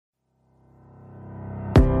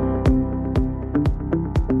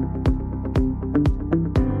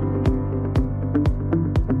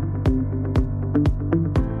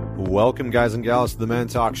Welcome, guys and gals, to the Man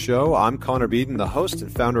Talk Show. I'm Connor Beaton, the host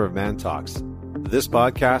and founder of Man Talks. This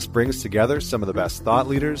podcast brings together some of the best thought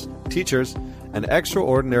leaders, teachers, and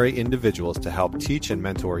extraordinary individuals to help teach and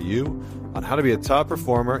mentor you on how to be a top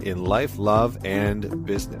performer in life, love, and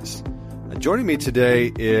business. Joining me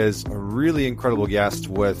today is a really incredible guest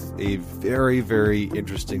with a very, very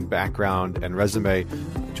interesting background and resume.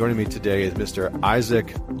 Joining me today is Mr. Isaac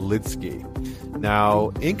Lidsky.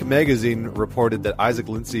 Now, Inc. magazine reported that Isaac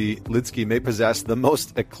Lidsky may possess the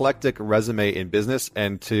most eclectic resume in business,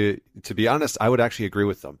 and to be honest, I would actually agree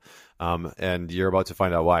with them. And you're about to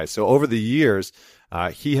find out why. So over the years,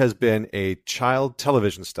 he has been a child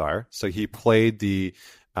television star. So he played the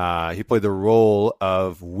role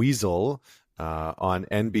of Weasel on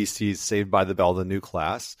NBC's Saved by the Bell, The New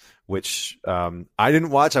Class, which I didn't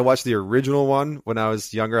watch. I watched the original one when I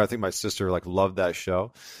was younger. I think my sister loved that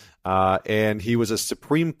show. And he was a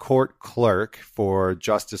Supreme Court clerk for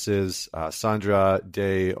Justices Sandra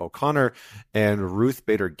Day O'Connor and Ruth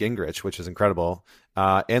Bader Gingrich, which is incredible.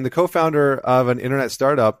 And the co-founder of an internet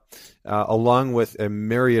startup, along with a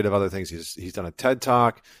myriad of other things. He's done a TED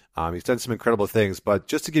Talk. He's done some incredible things. But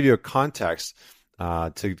just to give you a context,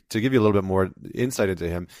 to give you a little bit more insight into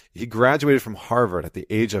him, he graduated from Harvard at the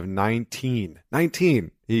age of 19.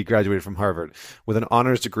 19! He graduated from Harvard with an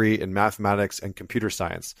honors degree in mathematics and computer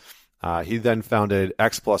science. He then founded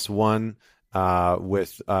X+1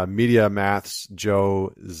 with Media Math's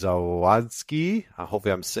Joe Zawadzki.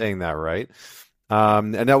 Hopefully I'm saying that right.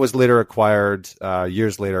 And that was later acquired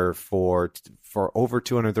years later for over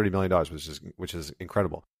 $230 million, which is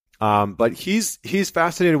incredible. But he's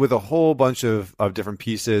fascinated with a whole bunch of different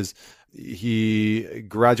pieces. He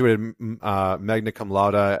graduated magna cum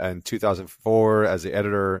laude in 2004 as the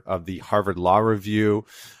editor of the Harvard Law Review,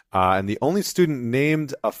 and the only student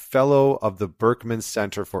named a fellow of the Berkman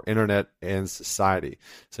Center for Internet and Society.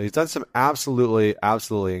 So he's done some absolutely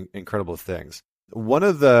incredible things. One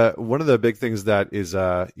of the big things that is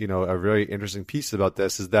a very interesting piece about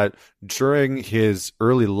this is that during his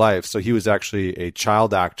early life, so he was actually a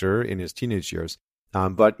child actor in his teenage years,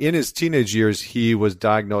 but in his teenage years he was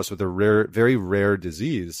diagnosed with a very rare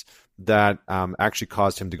disease that actually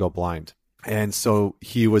caused him to go blind. And so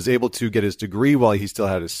he was able to get his degree while he still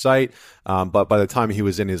had his sight, but by the time he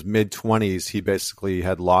was in his mid-20s, he basically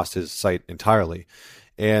had lost his sight entirely.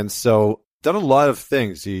 And so done a lot of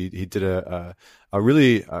things. He did a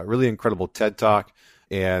really incredible TED Talk,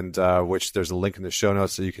 and which there's a link in the show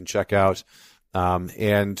notes that you can check out.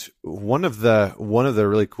 And one of the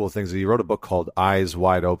really cool things is he wrote a book called Eyes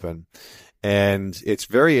Wide Open, and it's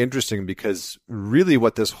very interesting because really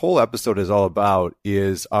what this whole episode is all about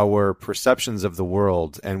is our perceptions of the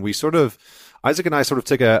world, and Isaac and I sort of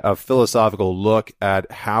take a philosophical look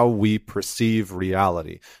at how we perceive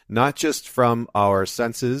reality, not just from our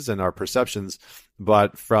senses and our perceptions,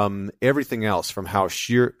 but from everything else, from how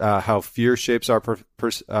fear shapes our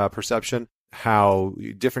perception, how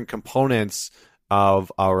different components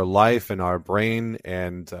of our life and our brain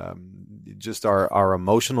and just our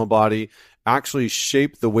emotional body actually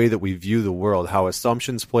shape the way that we view the world, how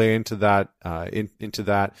assumptions play into that,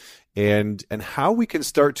 and how we can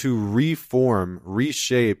start to reform,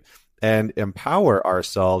 reshape, and empower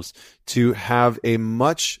ourselves to have a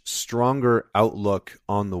much stronger outlook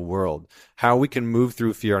on the world, how we can move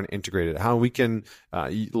through fear and integrate it, how we can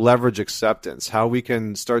leverage acceptance, how we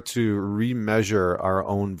can start to remeasure our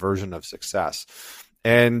own version of success.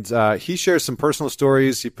 And he shares some personal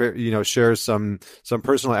stories. He shares some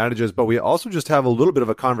personal adages, but we also just have a little bit of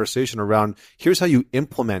a conversation around here's how you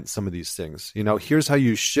implement some of these things. Here's how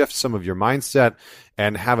you shift some of your mindset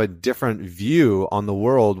and have a different view on the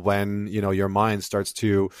world when your mind starts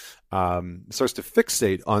to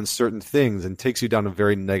fixate on certain things and takes you down a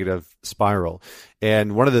very negative spiral.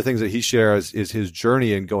 And one of the things that he shares is his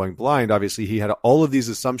journey in going blind. Obviously, he had all of these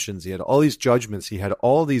assumptions, he had all these judgments, he had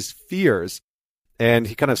all these fears. And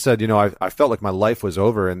he kind of said, I felt like my life was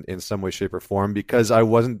over in some way, shape, or form because I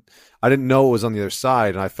didn't know what was on the other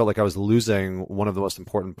side, and I felt like I was losing one of the most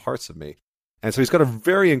important parts of me. And so he's got a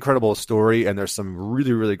very incredible story, and there's some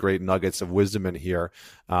really, really great nuggets of wisdom in here.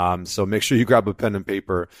 So make sure you grab a pen and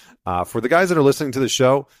paper. For the guys that are listening to the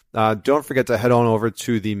show, don't forget to head on over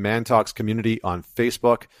to the Man Talks community on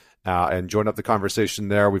Facebook. And join up the conversation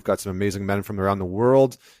there. We've got some amazing men from around the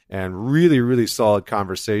world and really, really solid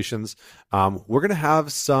conversations. We're going to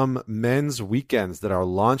have some men's weekends that are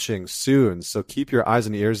launching soon, so keep your eyes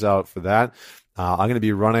and ears out for that. I'm going to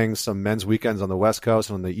be running some men's weekends on the West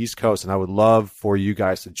Coast and on the East Coast, and I would love for you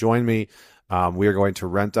guys to join me. We are going to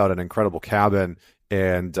rent out an incredible cabin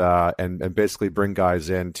and basically bring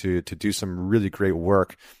guys in to do some really great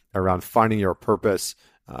work around finding your purpose,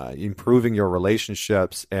 improving your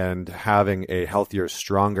relationships and having a healthier,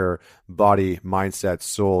 stronger body, mindset,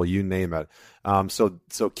 soul, you name it.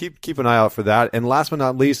 So keep an eye out for that. And last but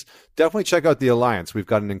not least, definitely check out the Alliance. We've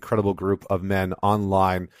got an incredible group of men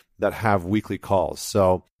online that have weekly calls.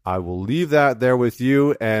 So I will leave that there with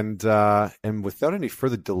you. And without any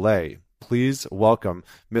further delay, please welcome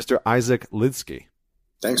Mr. Isaac Lidsky.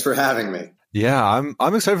 Thanks for having me. Yeah,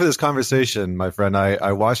 I'm excited for this conversation, my friend.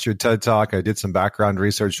 I watched your TED Talk. I did some background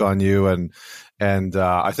research on you, and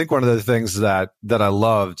I think one of the things that I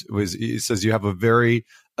loved was it says you have a very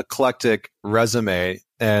eclectic resume,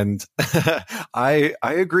 and I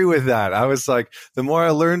agree with that. I was like, the more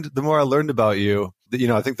I learned about you,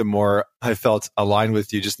 I think the more I felt aligned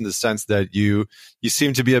with you, just in the sense that you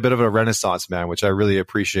seem to be a bit of a Renaissance man, which I really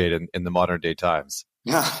appreciate in the modern day times.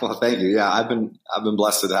 Yeah, well, thank you. Yeah, I've been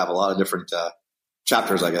blessed to have a lot of different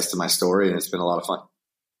chapters, I guess, to my story, and it's been a lot of fun.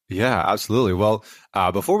 Yeah, absolutely. Well,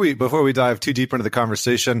 before we dive too deep into the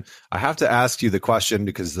conversation, I have to ask you the question,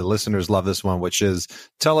 because the listeners love this one, which is,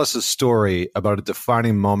 tell us a story about a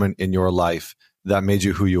defining moment in your life that made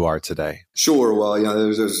you who you are today. Sure. Well,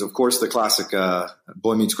 there's of course the classic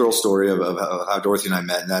boy meets girl story of how Dorothy and I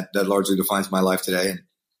met, and that largely defines my life today.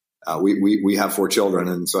 And we have 4 children,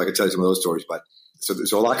 and so I could tell you some of those stories, but.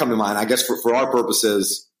 So a lot come to mind. I guess for our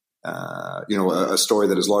purposes, a story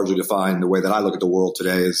that is largely defined the way that I look at the world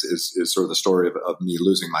today is sort of the story of me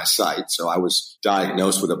losing my sight. So I was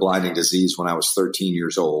diagnosed with a blinding disease when I was 13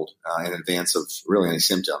 years old, in advance of really any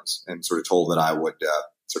symptoms, and sort of told that I would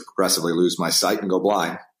sort of progressively lose my sight and go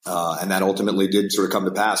blind. And that ultimately did sort of come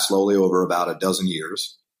to pass slowly over about a dozen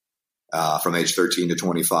years, from age 13 to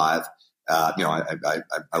 25.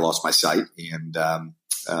 I lost my sight, and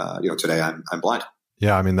today I'm blind.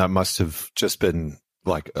 Yeah, I mean, that must have just been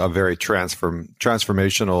like a very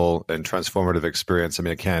transformational and transformative experience. I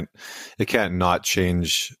mean, it can't not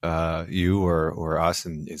change you or us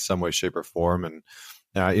in some way, shape, or form. And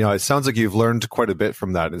it sounds like you've learned quite a bit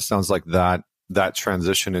from that. It sounds like that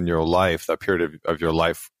transition in your life, that period of your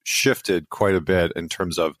life, shifted quite a bit in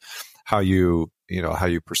terms of how you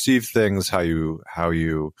perceive things, how you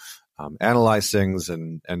analyze things,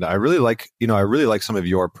 and I really like some of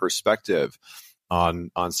your perspective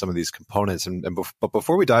on some of these components. But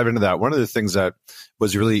before we dive into that, one of the things that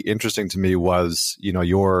was really interesting to me was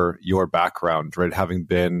your background, right? Having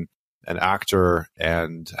been an actor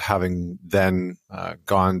and having then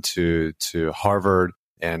gone to Harvard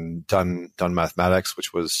and done mathematics,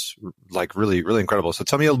 which was like really, really incredible. So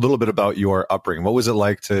tell me a little bit about your upbringing. What was it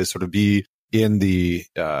like to sort of be in the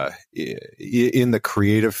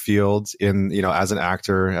creative fields, as an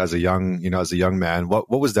actor, as a young man? What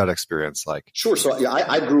was that experience like? Sure. So yeah,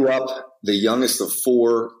 I grew up the youngest of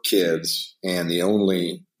 4 kids and the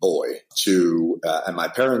only boy and my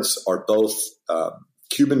parents are both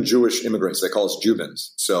Cuban Jewish immigrants. They call us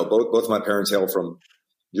Jubans. So both of my parents hail from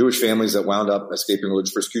Jewish families that wound up escaping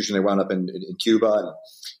religious persecution. They wound up in Cuba, and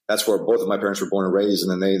that's where both of my parents were born and raised.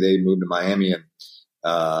 And then they moved to Miami, and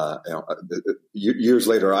years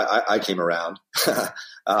later, I came around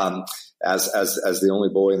as the only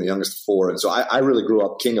boy and the youngest of 4, and so I really grew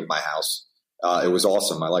up king of my house. It was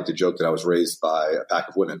awesome. I like to joke that I was raised by a pack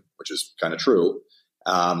of women, which is kind of true.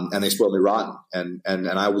 And they spoiled me rotten. And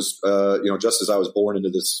I was, just as I was born into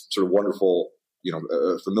this sort of wonderful,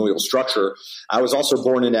 familial structure, I was also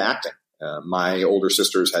born into acting. My older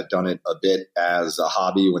sisters had done it a bit as a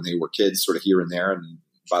hobby when they were kids, sort of here and there. And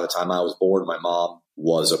by the time I was born, my mom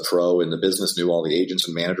was a pro in the business, knew all the agents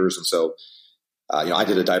and managers. And so, I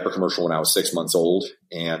did a diaper commercial when I was 6 months old,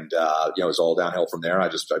 and, it was all downhill from there.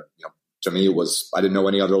 To me, I didn't know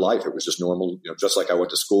any other life. It was just normal. Just like I went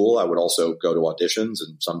to school, I would also go to auditions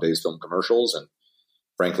and some days film commercials. And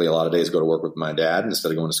frankly, a lot of days go to work with my dad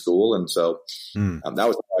instead of going to school. And so that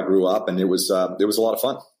was how I grew up, and it was a lot of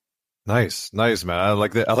fun. Nice, man. I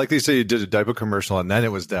like that. I like that you say you did a diaper commercial and then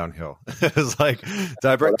it was downhill. It was like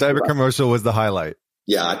diaper commercial was the highlight.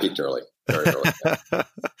 Yeah, I peaked early. Very early.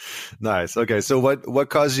 Nice. Okay, so what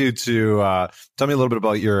caused you to tell me a little bit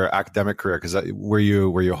about your academic career? Because were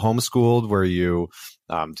you homeschooled? Were you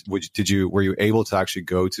were you able to actually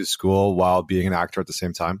go to school while being an actor at the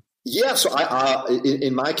same time? Yeah, so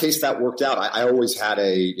in my case that worked out. I always had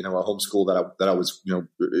a homeschool that I was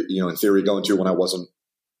in theory going to when I wasn't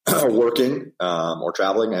working or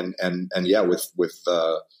traveling, and yeah, with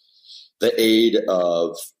the aid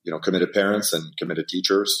of committed parents and committed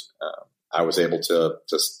teachers, I was able to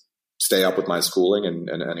stay up with my schooling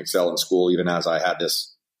and excel in school, even as I had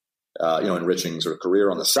this enriching sort of career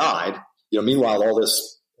on the side. Meanwhile, all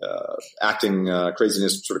this acting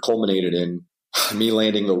craziness sort of culminated in me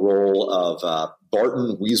landing the role of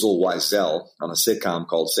Barton Weasel Wiesel on a sitcom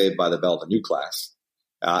called Saved by the Bell, the new class.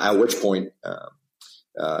 At which point,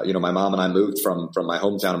 my mom and I moved from my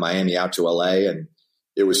hometown of Miami out to LA, and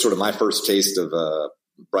it was sort of my first taste of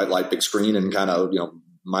bright light, big screen, and kind of,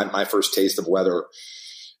 my first taste of whether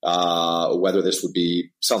this would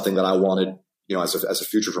be something that I wanted, as a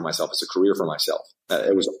future for myself, as a career for myself.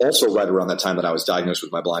 It was also right around that time that I was diagnosed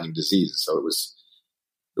with my blinding disease. So it was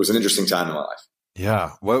an interesting time in my life.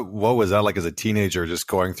 Yeah. What was that like as a teenager, just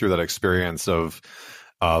going through that experience of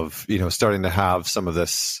starting to have some of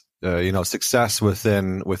this, success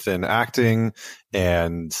within acting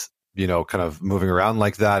and, kind of moving around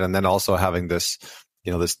like that. And then also having this,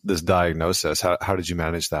 this diagnosis. How did you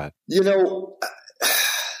manage that? So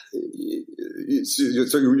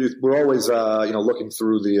we're always, looking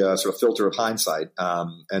through the sort of filter of hindsight.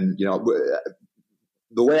 And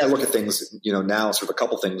the way I look at things, now sort of a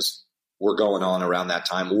couple things were going on around that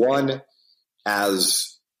time. One,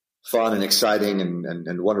 as fun and exciting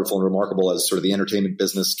and wonderful and remarkable as sort of the entertainment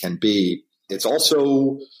business can be, it's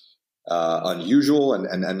also unusual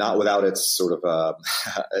and not without its sort of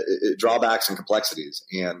drawbacks and complexities.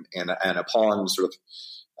 And upon sort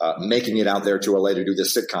of making it out there to LA to do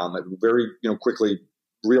this sitcom, I very quickly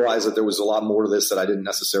realized that there was a lot more to this that I didn't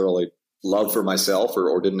necessarily love for myself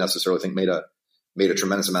or didn't necessarily think made a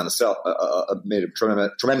tremendous amount of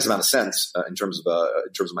tremendous amount of sense in terms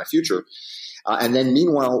of my future. And then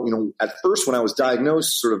meanwhile, at first when I was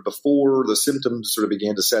diagnosed, sort of before the symptoms sort of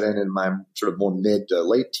began to set in my sort of more mid to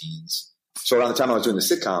late teens. So around the time I was doing the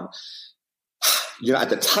sitcom, at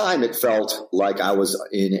the time it felt like I was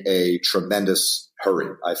in a tremendous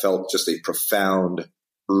hurry. I felt just a profound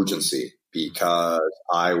urgency because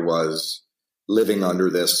I was living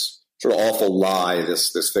under this sort of awful lie,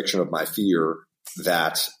 this fiction of my fear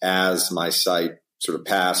that as my sight sort of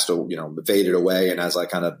passed, faded away, and as I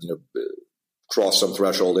kind of, crossed some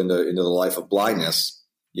threshold into the life of blindness,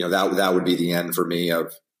 that would be the end for me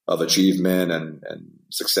of achievement and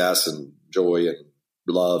success and joy and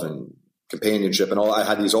love and companionship and all. I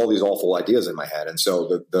had all these awful ideas in my head, and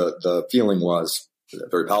so the feeling was, a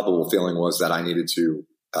very palpable feeling was that I needed to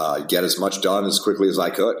get as much done as quickly as I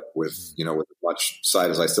could with as much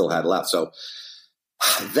sight as I still had left. So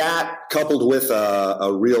that, coupled with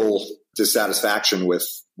a real dissatisfaction with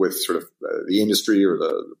sort of the industry or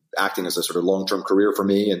the acting as a sort of long-term career for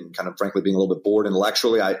me, and kind of frankly being a little bit bored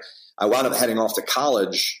intellectually, I wound up heading off to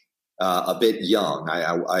college a bit young.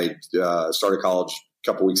 I started college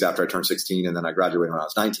a couple weeks after I turned 16, and then I graduated when I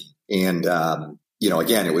was 19. And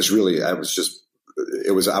again, it was really, I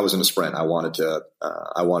was in a sprint. I wanted to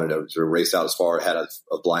sort of race out as far ahead of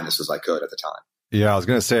blindness as I could at the time. Yeah, I was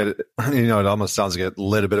going to say, it almost sounds like it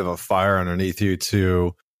lit a bit of a fire underneath you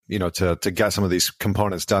to get some of these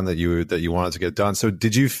components done that you wanted to get done. So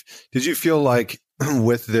did you feel like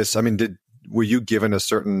with this, were you given a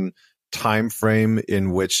certain time frame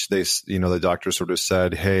in which they, the doctor sort of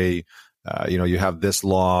said, hey, you have this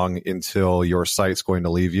long until your sight's going to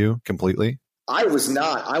leave you completely? I was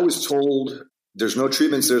not. I was told there's no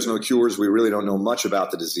treatments, there's no cures. We really don't know much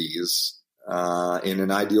about the disease. In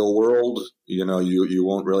an ideal world, you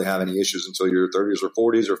won't really have any issues until your 30s or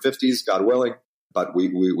 40s or 50s, God willing. But we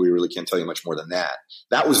really can't tell you much more than that.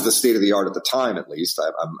 That was the state of the art at the time, at least.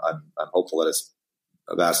 I'm hopeful that it's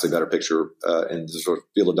a vastly better picture in the sort of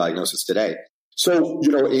field of diagnosis today. So,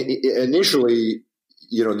 initially,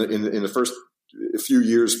 in the first few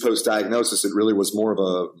years post-diagnosis, it really was more of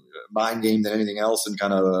a mind game than anything else, and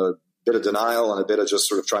kind of a bit of denial and a bit of just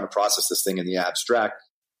sort of trying to process this thing in the abstract.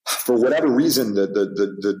 For whatever reason,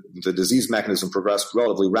 the disease mechanism progressed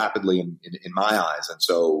relatively rapidly in my eyes. And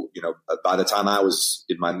so, by the time I was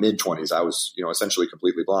in my mid-20s, I was, essentially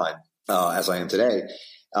completely blind, as I am today.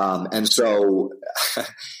 And so,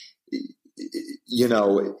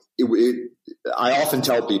 I often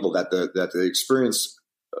tell people that the experience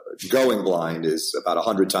going blind is about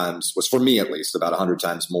 100 times, was for me at least, about 100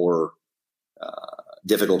 times more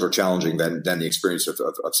difficult or challenging than the experience of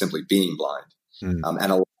simply being blind. And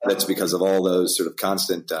a lot of it's because of all those sort of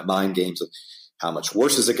constant mind games of how much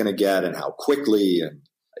worse is it going to get and how quickly, and,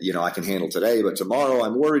 I can handle today, but tomorrow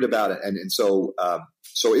I'm worried about it. And so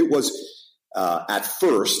it was, at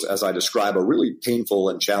first, as I describe, a really painful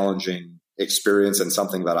and challenging experience, and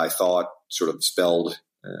something that I thought sort of spelled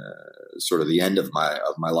sort of the end of my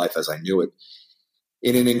life as I knew it.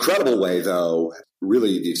 In an incredible way, though,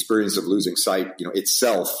 really the experience of losing sight,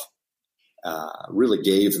 itself, really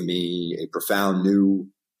gave me a profound new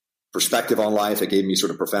perspective on life. It gave me sort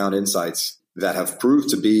of profound insights that have proved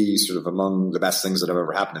to be sort of among the best things that have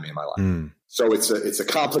ever happened to me in my life. So it's a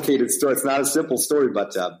complicated story. It's not a simple story,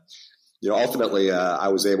 but ultimately I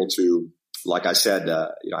was able to like I said,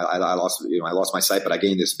 I lost my sight, but I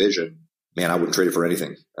gained this vision. Man, I wouldn't trade it for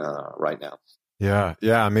anything right now. Yeah,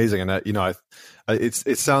 yeah, amazing. And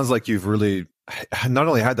it sounds like you've really not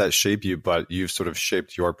only had that shape you, but you've sort of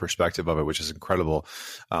shaped your perspective of it, which is incredible.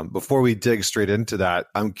 Before we dig straight into that,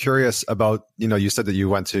 I'm curious about, you said that you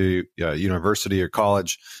went to university or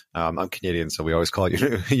college. I'm Canadian, so we always call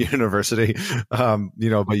it university.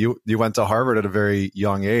 But you went to Harvard at a very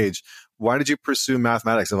young age. Why did you pursue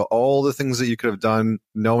mathematics? Of all the things that you could have done,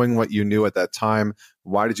 knowing what you knew at that time,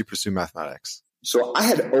 why did you pursue mathematics? So I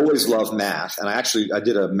had always loved math, and I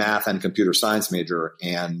did a math and computer science major.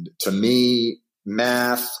 And to me,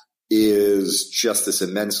 math is just this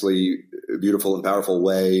immensely beautiful and powerful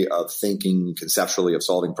way of thinking conceptually, of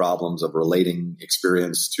solving problems, of relating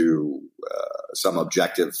experience to some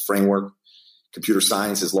objective framework. Computer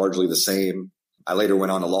science is largely the same. I later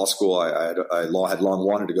went on to law school. I had long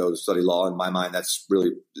wanted to go study law. In my mind, that's really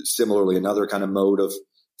similarly another kind of mode of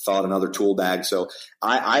thought, another tool bag. So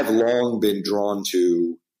I've long been drawn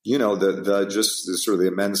to, the sort of the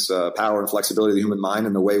immense power and flexibility of the human mind,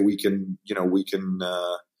 and the way we can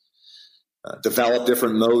develop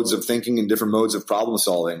different modes of thinking and different modes of problem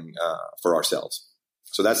solving for ourselves.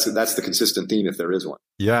 So that's the consistent theme, if there is one.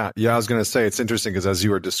 Yeah. I was going to say, it's interesting because as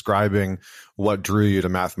you were describing what drew you to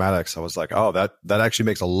mathematics, I was like, oh, that actually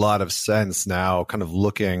makes a lot of sense now, kind of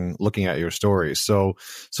looking at your story. So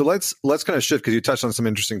let's kind of shift, because you touched on some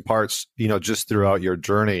interesting parts, just throughout your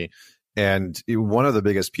journey. And one of the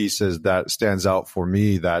biggest pieces that stands out for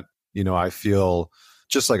me that, I feel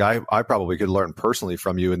just like I probably could learn personally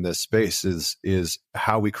from you in this space is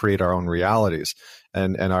how we create our own realities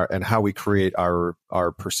and how we create our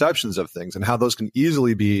perceptions of things, and how those can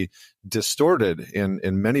easily be distorted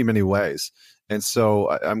in many, many ways. And so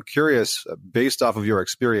I'm curious, based off of your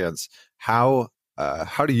experience, how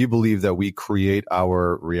do you believe that we create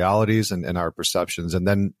our realities and our perceptions? And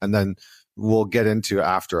then we'll get into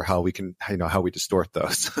after how we can, how we distort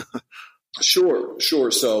those.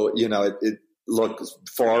 Sure. So, look,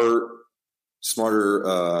 far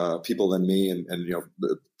smarter people than me, and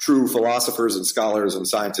true philosophers and scholars and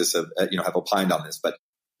scientists have opined on this. But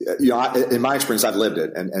in my experience, I've lived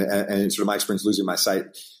it, and in sort of my experience losing my sight,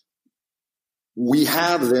 we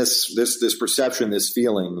have this perception, this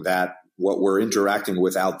feeling that what we're interacting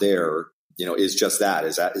with out there, is just that.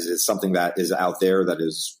 Is it something that is out there, that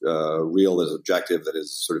is real, that is objective, that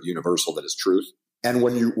is sort of universal, that is truth. And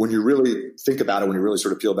when you really think about it, when you really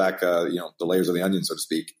sort of peel back, the layers of the onion, so to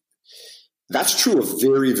speak, that's true of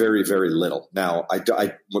very, very, very little. Now, I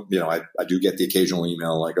do get the occasional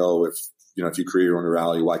email like, oh, if you create your own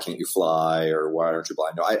reality, why can't you fly, or why aren't you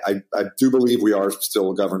blind? No, I do believe we are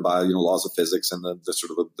still governed by laws of physics and the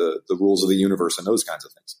sort of the rules of the universe and those kinds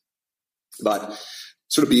of things. But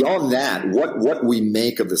sort of beyond that, what we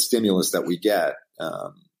make of the stimulus that we get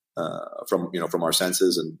from our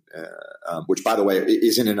senses, and which, by the way,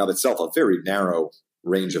 is in and of itself a very narrow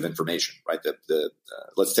range of information, right?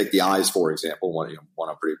 Let's take the eyes, for example, one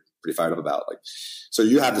I'm pretty fired up about. So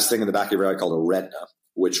you have this thing in the back of your eye called a retina,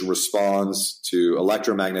 which responds to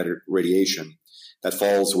electromagnetic radiation that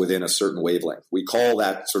falls within a certain wavelength. We call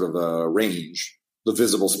that sort of a range the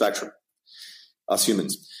visible spectrum. Us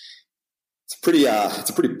humans. It's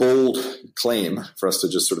a pretty bold claim for us to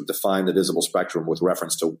just sort of define the visible spectrum with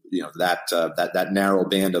reference to that narrow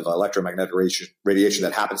band of electromagnetic radiation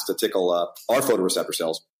that happens to tickle our photoreceptor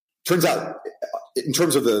cells. Turns out, in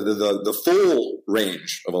terms of the full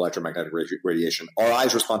range of electromagnetic radiation, our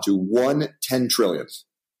eyes respond to 1/10 trillionth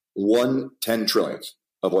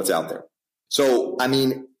of what's out there. So, I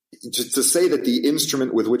mean, to say that the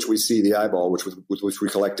instrument with which we see the eyeball, with which we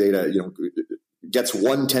collect data, gets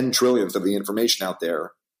 1/10 trillionth of the information out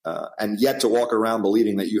there, and yet to walk around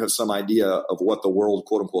believing that you have some idea of what the world,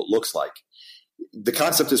 quote unquote, looks like. The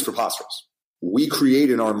concept is preposterous. We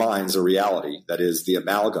create in our minds a reality that is the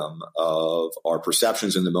amalgam of our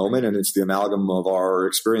perceptions in the moment, and it's the amalgam of our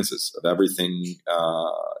experiences, of everything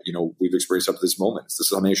we've experienced up to this moment. It's the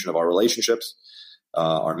summation of our relationships,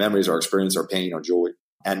 our memories, our experience, our pain, our joy,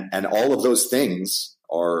 and all of those things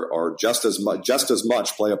are just as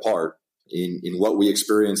much play a part in what we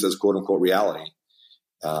experience as quote unquote reality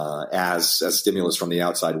as stimulus from the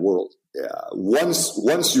outside world.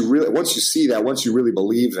 Once you see that, once you really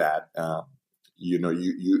believe that,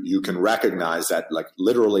 you can recognize that, like,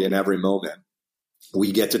 literally in every moment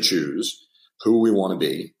we get to choose who we want to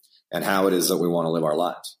be and how it is that we want to live our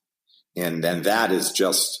lives. And then that is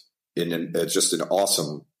just an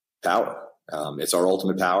awesome power. It's our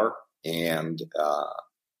ultimate power. And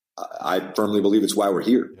I firmly believe it's why we're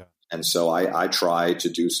here. Yeah. And so I try to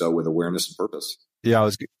do so with awareness and purpose. Yeah,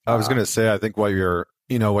 I was going to say, I think what you're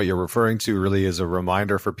what you're referring to really is a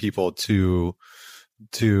reminder for people to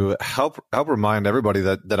help remind everybody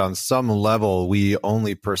that on some level we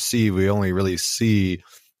only really see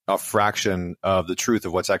a fraction of the truth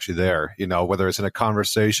of what's actually there, whether it's in a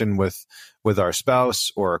conversation with our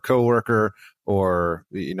spouse or a coworker, or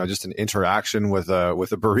just an interaction with a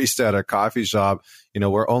barista at a coffee shop.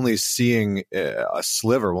 We're only seeing a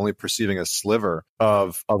sliver, we're only perceiving a sliver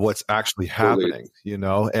of what's actually happening,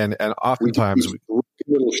 and oftentimes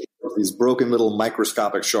these broken little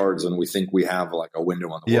microscopic shards, and we think we have like a window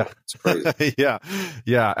on the world. It's crazy.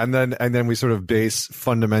 yeah. And then we sort of base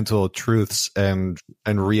fundamental truths and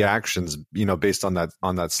reactions, based on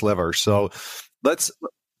that sliver. So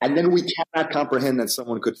and then we cannot comprehend that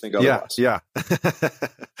someone could think otherwise. Yeah.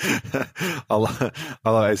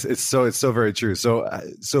 It's so very true. So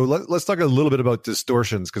let's talk a little bit about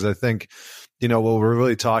distortions, because I think, what we're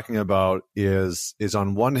really talking about is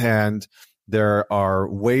on one hand, there are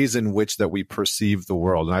ways in which that we perceive the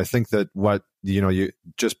world. And I think that what, you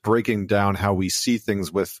just breaking down how we see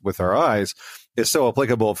things with our eyes is so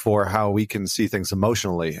applicable for how we can see things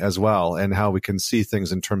emotionally as well, and how we can see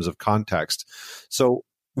things in terms of context. So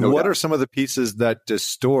what are some of the pieces that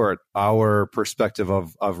distort our perspective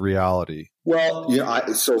of reality? Well, I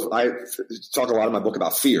talk a lot in my book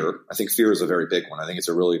about fear. I think fear is a very big one. I think it's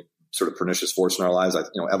a really sort of pernicious force in our lives.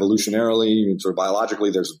 Evolutionarily, sort of biologically,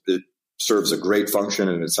 it serves a great function,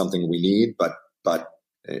 and it's something we need. But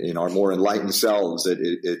in our more enlightened selves,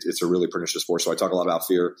 it's a really pernicious force. So I talk a lot about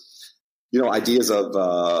fear. Ideas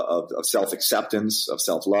of self-acceptance, of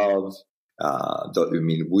self-love.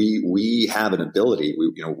 We have an ability.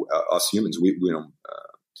 Us humans,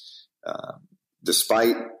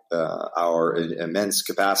 despite our immense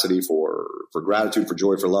capacity for gratitude, for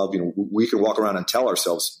joy, for love, we can walk around and tell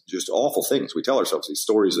ourselves just awful things. We tell ourselves these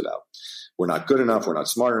stories about we're not good enough, we're not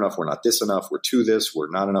smart enough, we're not this enough, we're too this, we're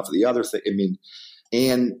not enough of the other thing.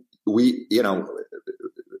 And we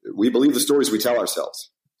believe the stories we tell ourselves.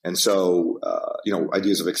 And so,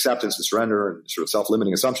 ideas of acceptance and surrender and sort of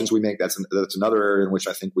self-limiting assumptions we make, that's another area in which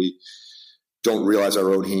I think we don't realize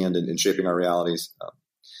our own hand in shaping our realities.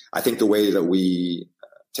 I think the way that we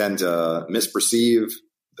tend to misperceive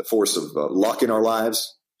the force of luck in our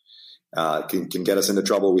lives can get us into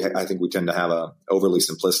trouble. I think we tend to have a overly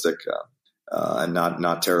simplistic and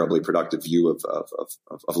not terribly productive view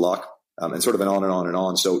of luck, and sort of an on and on and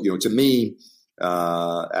on. So, to me,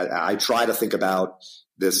 I try to think about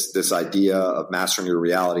this idea of mastering your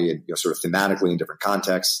reality, and sort of thematically in different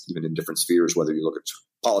contexts, even in different spheres, whether you look at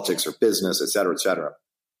politics or business, et cetera, et cetera.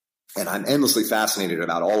 And I'm endlessly fascinated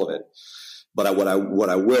about all of it. But what I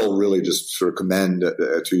will really just sort of commend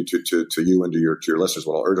to you and to your listeners,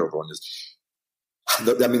 what I'll urge everyone is,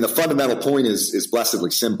 the fundamental point is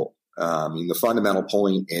blessedly simple. The fundamental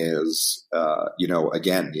point is,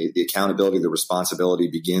 again, the accountability, the responsibility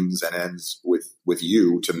begins and ends with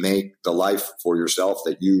you to make the life for yourself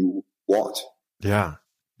that you want. Yeah.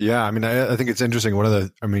 Yeah. I think it's interesting.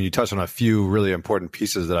 You touched on a few really important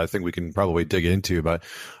pieces that I think we can probably dig into, but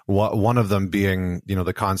one of them being,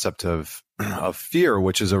 the concept of fear,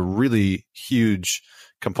 which is a really huge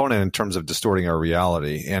component in terms of distorting our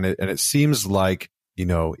reality. And it seems like,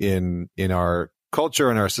 in our culture,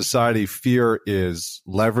 in our society, fear is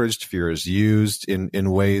leveraged, fear is used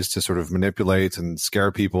in ways to sort of manipulate and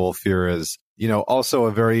scare people. Fear is, also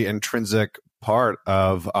a very intrinsic part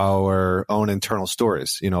of our own internal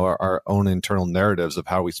stories, our own internal narratives of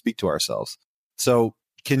how we speak to ourselves. So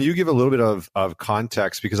can you give a little bit of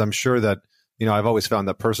context? Because I'm sure that, I've always found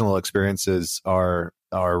that personal experiences are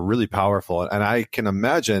really powerful. And I can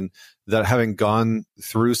imagine that having gone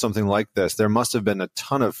through something like this, there must have been a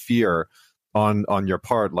ton of fear on your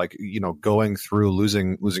part, like, going through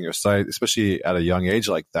losing your sight, especially at a young age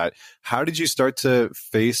like that. How did you start to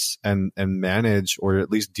face and manage, or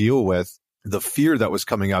at least deal with, the fear that was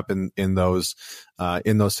coming up in those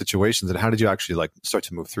situations, and how did you actually start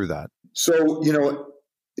to move through that? So,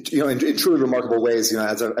 in truly remarkable ways,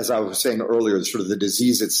 as I was saying earlier, sort of the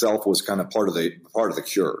disease itself was kind of part of the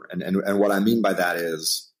cure. And what I mean by that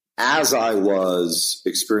is, as I was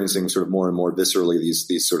experiencing sort of more and more viscerally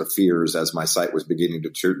these sort of fears as my sight was beginning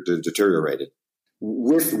to deteriorate,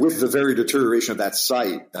 with the very deterioration of that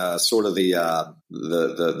sight, sort of the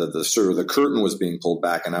curtain was being pulled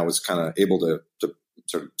back, and I was kind of able to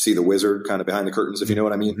sort of see the wizard kind of behind the curtains, if you know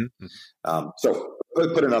what I mean. Mm-hmm. So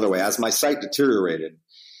put another way, as my sight deteriorated,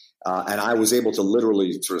 and I was able to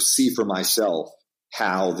literally sort of see for myself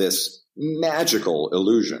how this magical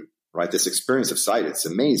illusion, right, this experience of sight, it's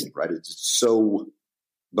amazing, right? It's so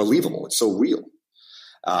believable. It's so real.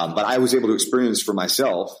 But I was able to experience for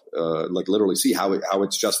myself, literally see how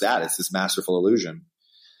it's just that. It's this masterful illusion.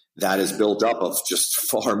 that is built up of just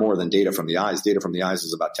far more than data from the eyes. Data from the eyes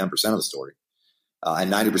is about 10% of the story.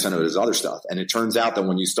 And 90% of it is other stuff. And it turns out that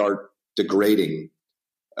when you start degrading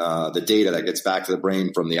the data that gets back to the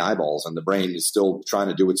brain from the eyeballs, and the brain is still trying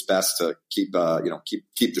to do its best to keep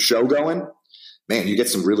the show going, man, you get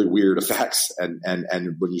some really weird effects. And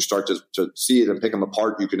when you start to see it and pick them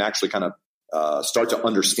apart, you can actually kind of start to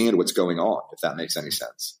understand what's going on, if that makes any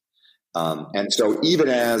sense. And so even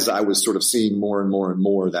as I was sort of seeing more and more and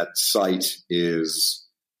more that sight is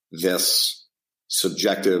this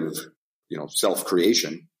subjective,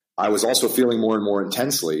 self-creation, I was also feeling more and more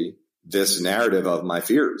intensely this narrative of my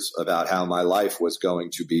fears about how my life was going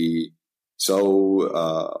to be so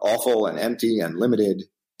awful and empty and limited.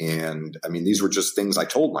 And I mean, these were just things I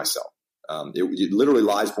told myself. It literally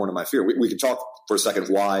lies born in my fear. We can talk for a second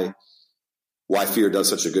why fear does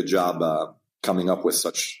such a good job coming up with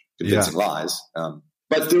such convincing lies.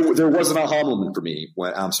 But there was an aha moment for me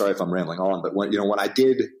when, I'm sorry if I'm rambling on, but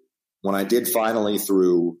when I did finally,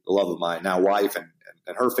 through the love of my now wife and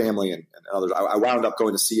her family and others, I wound up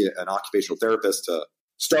going to see an occupational therapist to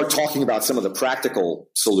start talking about some of the practical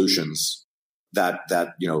solutions that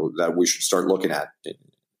we should start looking at,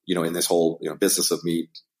 in this whole, business of me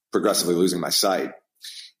progressively losing my sight.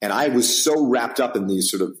 And I was so wrapped up in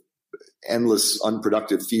these sort of endless,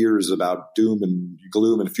 unproductive fears about doom and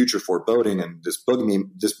gloom and future foreboding and this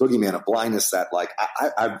boogeyman of blindness that, like,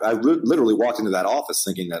 I literally walked into that office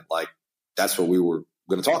thinking that, like, that's what we were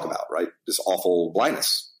going to talk about, right? This awful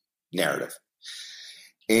blindness narrative.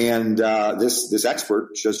 And this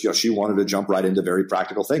expert just, she wanted to jump right into very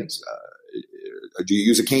practical things. Do you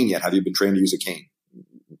use a cane yet? Have you been trained to use a cane?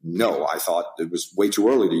 No, I thought it was way too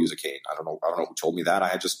early to use a cane. I don't know who told me that. I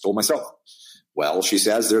had just told myself. Well, she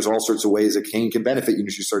says there's all sorts of ways a cane can benefit you.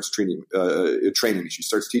 And she starts training me. She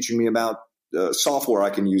starts teaching me about software I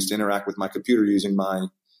can use to interact with my computer using my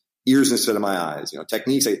ears instead of my eyes,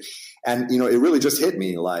 techniques. And, it really just hit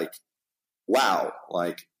me like, wow,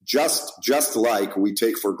 like just like we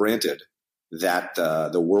take for granted that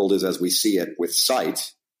the world is as we see it with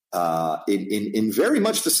sight, in very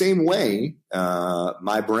much the same way,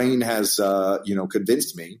 my brain has,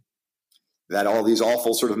 convinced me that all these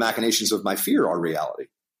awful sort of machinations of my fear are reality.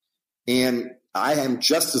 And I am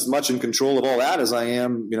just as much in control of all that as I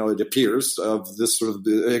am, it appears, of this sort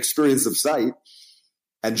of experience of sight.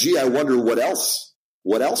 And gee, I wonder what else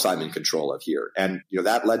I'm in control of here. And,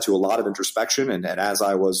 that led to a lot of introspection. And as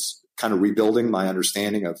I was kind of rebuilding my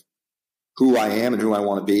understanding of who I am and who I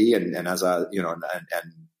want to be, and as I,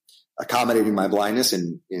 and accommodating my blindness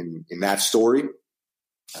in that story,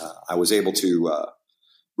 I was able to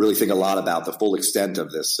really think a lot about the full extent of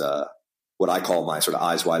this, what I call my sort of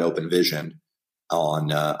eyes wide open vision on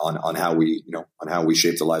how we, on how we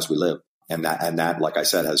shape the lives we live. And that, like I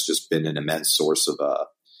said, has just been an immense source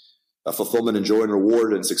of fulfillment and joy and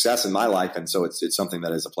reward and success in my life. And so it's something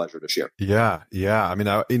that is a pleasure to share. Yeah. Yeah. I mean,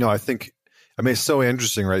 I think, it's so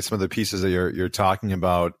interesting, right? Some of the pieces that you're talking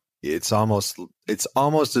about, it's almost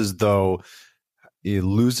as though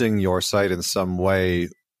losing your sight in some way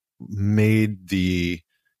made the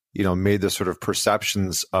sort of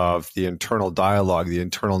perceptions of the internal dialogue, the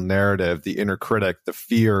internal narrative, the inner critic, the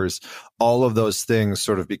fears, all of those things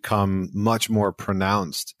sort of become much more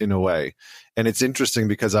pronounced in a way. And it's interesting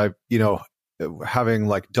because I've, having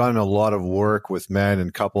like done a lot of work with men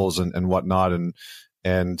and couples and whatnot,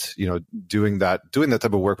 and doing that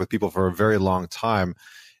type of work with people for a very long time,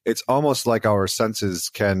 it's almost like our senses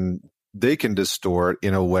can distort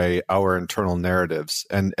in a way our internal narratives,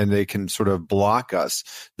 and they can sort of block us.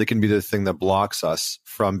 They can be the thing that blocks us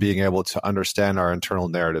from being able to understand our internal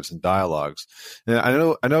narratives and dialogues. And I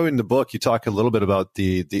know in the book you talk a little bit about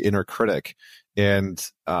the inner critic, and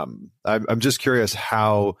I'm just curious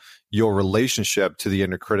how your relationship to the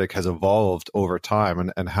inner critic has evolved over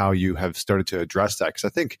time, and how you have started to address that. Because I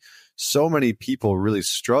think so many people really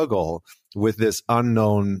struggle with this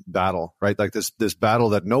unknown battle, right? Like this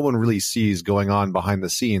battle that no one really sees going on behind the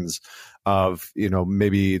scenes of,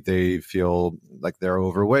 maybe they feel like they're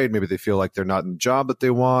overweight. Maybe they feel like they're not in the job that they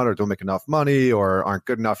want, or don't make enough money, or aren't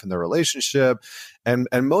good enough in their relationship. And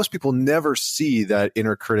most people never see that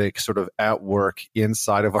inner critic sort of at work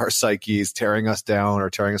inside of our psyches, tearing us down or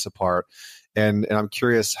tearing us apart. And I'm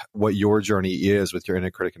curious what your journey is with your inner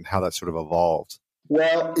critic and how that sort of evolved.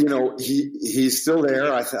 Well, he's still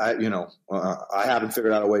there. I haven't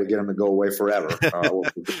figured out a way to get him to go away forever.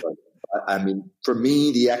 I mean, for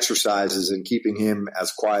me, the exercise is in keeping him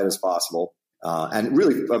as quiet as possible. And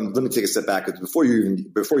really, let me take a step back. Before you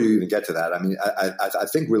even get to that, I mean, I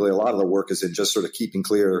think really a lot of the work is in just sort of keeping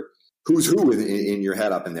clear who's who in your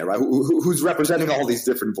head up in there, right? Who's representing all these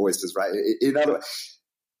different voices, right? In other,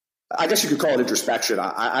 I guess you could call it introspection.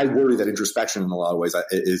 I worry that introspection in a lot of ways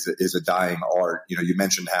is a dying art. You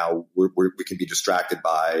mentioned how we can be distracted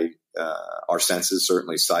by our senses.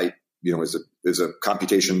 Certainly sight, is a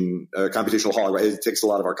computational hog, right? It takes a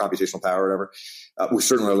lot of our computational power or whatever. We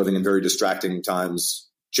certainly are living in very distracting times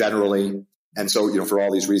generally. And so, for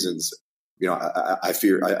all these reasons, I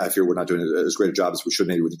fear we're not doing as great a job as we should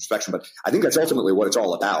maybe with introspection. But I think that's ultimately what it's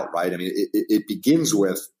all about, right? I mean, it begins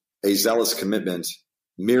with a zealous commitment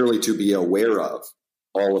merely to be aware of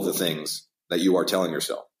all of the things that you are telling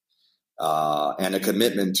yourself, and a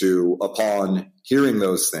commitment to, upon hearing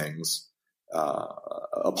those things,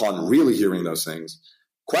 upon really hearing those things,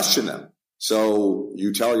 question them. So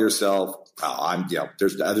you tell yourself,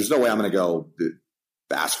 there's no way I'm going to go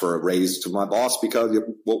ask for a raise to my boss because,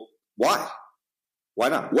 well, why? Why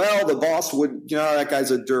not? Well, the boss would, that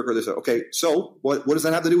guy's a jerk or this. Okay. So what does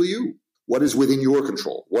that have to do with you? What is within your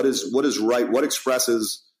control? What is right? What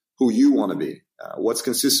expresses who you want to be? What's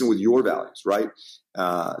consistent with your values, right?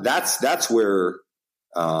 That's where,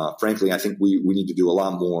 frankly, I think we need to do a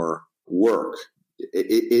lot more work.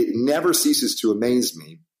 It never ceases to amaze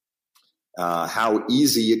me how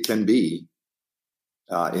easy it can be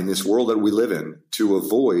in this world that we live in to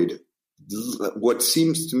avoid what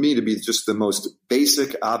seems to me to be just the most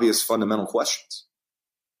basic, obvious, fundamental questions.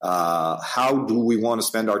 How do we want to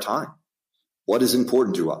spend our time? What is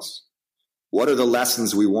important to us? What are the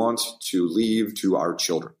lessons we want to leave to our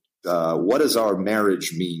children? What does our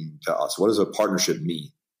marriage mean to us? What does a partnership mean?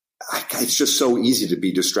 It's just so easy to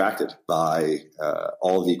be distracted by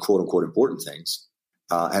all the quote unquote important things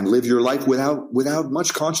and live your life without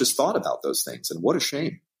much conscious thought about those things. And what a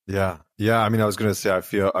shame. Yeah. I mean, I was going to say, I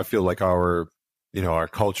feel like our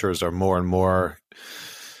cultures are more and more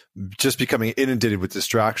just becoming inundated with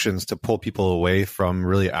distractions to pull people away from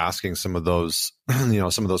really asking some of those,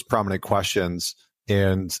 some of those prominent questions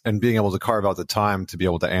and being able to carve out the time to be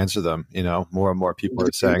able to answer them. More and more people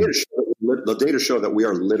are saying the data show that we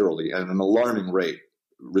are literally at an alarming rate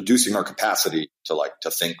reducing our capacity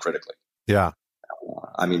to think critically. Yeah.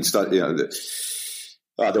 I mean,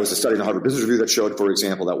 there was a study in the Harvard Business Review that showed, for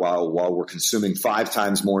example, that while we're consuming 5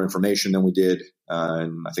 times more information than we did,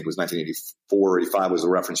 and I think it was 1984 or 85 was the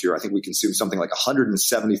reference year, I think we consumed something like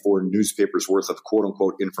 174 newspapers worth of quote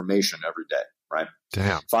unquote information every day, right?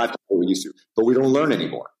 Damn. 5 times what we used to, but we don't learn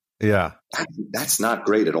anymore. Yeah. That's not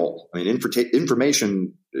great at all. I mean,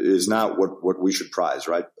 information is not what we should prize,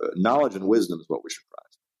 right? Knowledge and wisdom is what we should prize.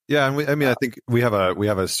 Yeah, and I think we have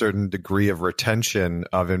a certain degree of retention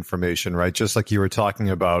of information, right? Just like you were talking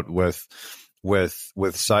about with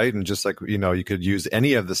sight, and just like you could use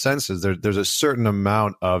any of the senses. There's a certain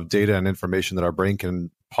amount of data and information that our brain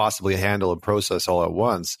can possibly handle and process all at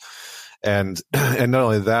once, and not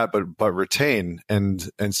only that, but retain,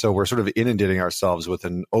 and so we're sort of inundating ourselves with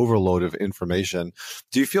an overload of information.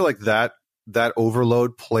 Do you feel like that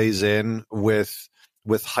overload plays in with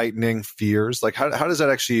heightening fears? Like how does that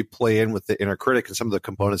actually play in with the inner critic and some of the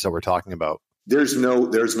components that we're talking about? There's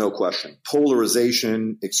no question.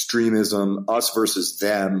 Polarization, extremism, us versus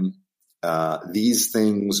them. These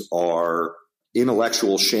things are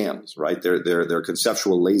intellectual shams, right? They're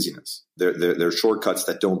conceptual laziness. They're shortcuts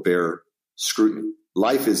that don't bear scrutiny.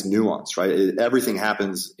 Life is nuanced, right? Everything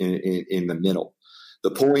happens in the middle. The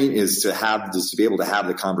point is to be able to have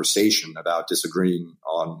the conversation about disagreeing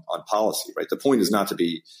on policy, right? The point is not to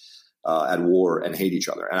be at war and hate each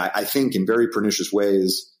other. And I think in very pernicious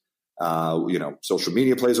ways, social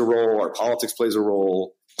media plays a role, our politics plays a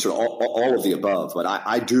role, sort of all of the above. But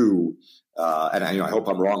I do, and I hope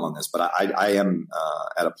I'm wrong on this, but I am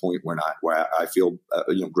at a point where I feel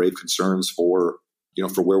grave concerns for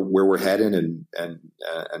where we're headed and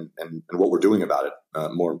what we're doing about it.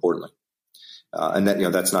 More importantly. And that,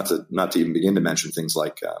 that's not to even begin to mention things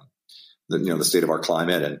like, the state of our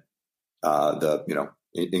climate and, the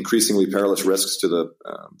increasingly perilous risks to the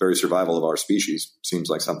very survival of our species seems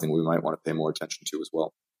like something we might want to pay more attention to as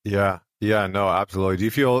well. Yeah. No, absolutely. Do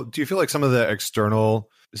you feel like some of the external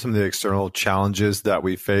challenges that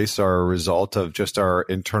we face are a result of just our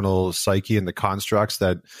internal psyche and the constructs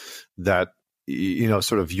that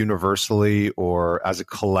sort of universally or as a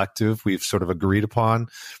collective we've sort of agreed upon?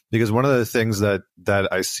 Because one of the things that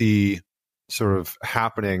I see sort of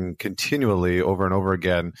happening continually over and over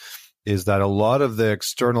again is that a lot of the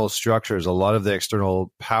external structures, a lot of the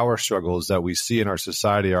external power struggles that we see in our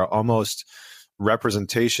society are almost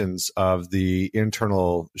representations of the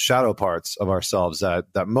internal shadow parts of ourselves that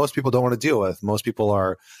most people don't want to deal with. Most people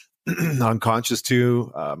are unconscious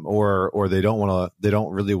to, or they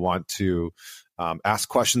don't really want to ask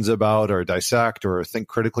questions about or dissect or think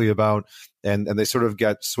critically about, and they sort of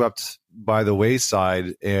get swept by the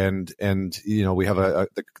wayside. And we have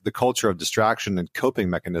the culture of distraction and coping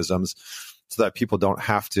mechanisms so that people don't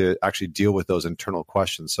have to actually deal with those internal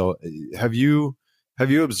questions. So have you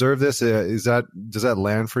observed this? Does that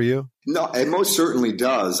land for you? No, it most certainly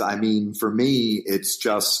does. I mean, for me, it's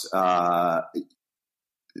just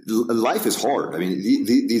life is hard. I mean,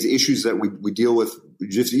 these issues that we deal with,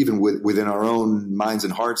 just even within our own minds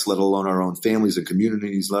and hearts, let alone our own families and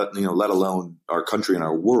communities, let alone our country and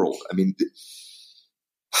our world. I mean,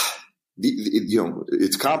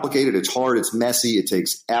 it's complicated, it's hard, it's messy, it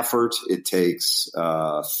takes effort, it takes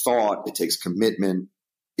thought, it takes commitment,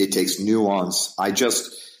 it takes nuance.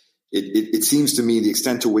 It seems to me the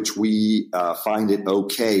extent to which we find it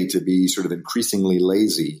okay to be sort of increasingly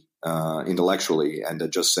lazy intellectually and to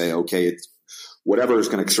just say, okay, it's whatever is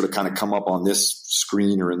going to sort of kind of come up on this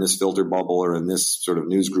screen or in this filter bubble or in this sort of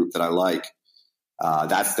news group that I like,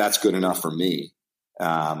 that's good enough for me.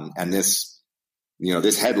 And this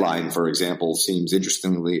headline, for example, seems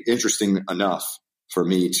interesting enough for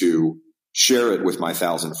me to share it with my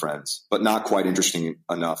 1,000 friends, but not quite interesting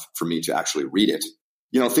enough for me to actually read it.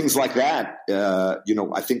 Things like that.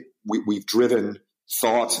 I think we've driven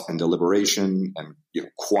thought and deliberation and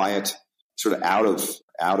quiet sort of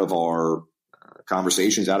out of our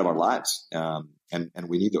conversations, out of our lives, and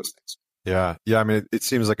we need those things. Yeah. I mean, it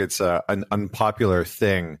seems like it's an unpopular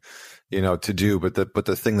thing, to do, but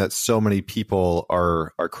the thing that so many people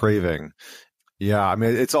are craving. Yeah. I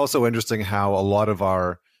mean, it's also interesting how a lot of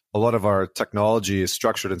our technology is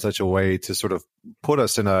structured in such a way to sort of put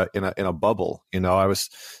us in a bubble. I was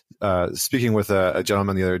speaking with a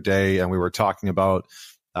gentleman the other day, and we were talking about.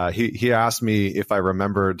 He asked me if I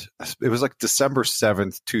remembered. It was like December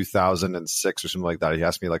 7th, 2006, or something like that. He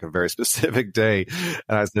asked me like a very specific day,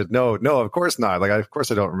 and I said, "No, of course not. Like, of course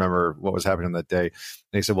I don't remember what was happening on that day." And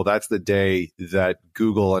he said, "Well, that's the day that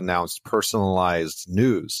Google announced personalized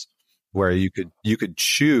news." Where you could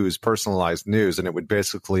choose personalized news, and it would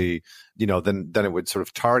basically, then it would sort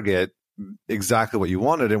of target exactly what you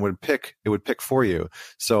wanted and it would pick for you.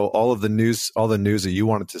 So all the news that you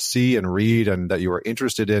wanted to see and read and that you were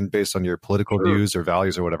interested in based on your political views or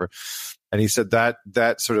values or whatever. And he said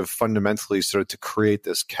that sort of fundamentally started to create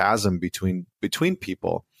this chasm between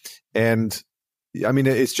people. And I mean,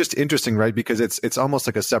 it's just interesting, right? Because it's almost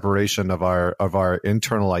like a separation of our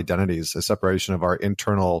internal identities, a separation of our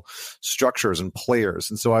internal structures and players.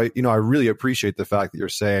 And so I really appreciate the fact that you're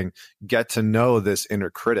saying, get to know this inner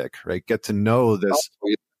critic, right? Get to know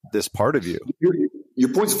this part of you. Your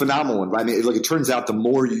point's phenomenal, right? I mean, it turns out the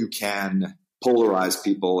more you can polarize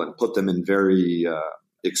people and put them in very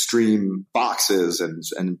extreme boxes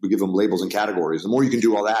and give them labels and categories, the more you can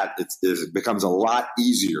do all that, it becomes a lot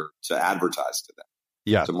easier to advertise to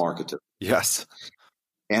them, to market to them. Yes.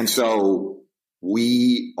 And so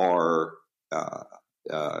we are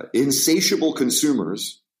insatiable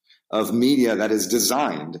consumers of media that is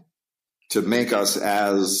designed to make us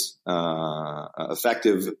as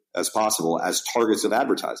effective as possible as targets of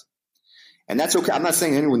advertising. And that's okay. I'm not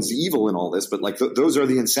saying anyone's evil in all this, but like those are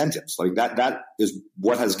the incentives. Like that is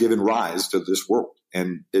what has given rise to this world.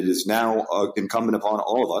 And it is now incumbent upon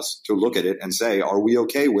all of us to look at it and say, are we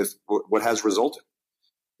okay with what has resulted?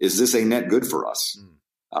 Is this a net good for us?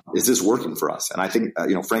 Is this working for us? And I think,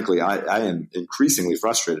 frankly, I am increasingly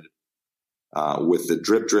frustrated with the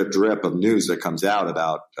drip, drip, drip of news that comes out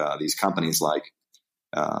about these companies like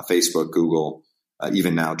Facebook, Google,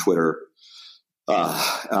 even now Twitter.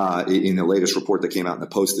 In the latest report that came out in the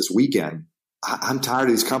Post this weekend, I'm tired of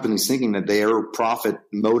these companies thinking that their profit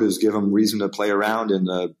motives give them reason to play around in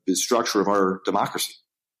the structure of our democracy.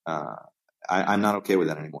 I'm not okay with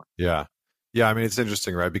that anymore. Yeah. I mean, it's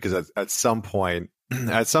interesting, right? Because at some point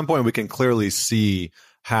we can clearly see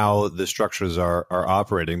how the structures are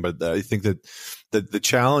operating. But I think that the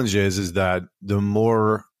challenge is that the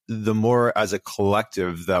more as a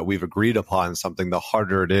collective that we've agreed upon something, the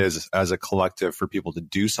harder it is as a collective for people to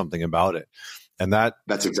do something about it. And that's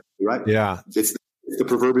exactly right. Yeah. It's the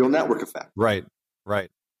proverbial network effect. Right.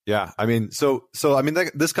 Yeah. I mean, so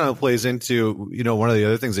this kind of plays into, one of the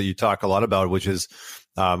other things that you talk a lot about, which is,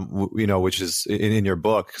 which is in your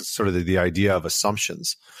book, sort of the idea of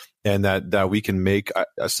assumptions, and that we can make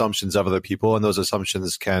assumptions of other people, and those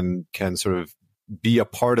assumptions can sort of be a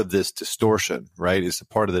part of this distortion, right? It's a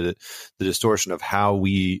part of the distortion of how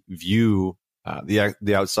we view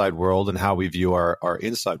the outside world and how we view our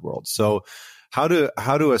inside world. So how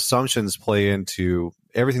do assumptions play into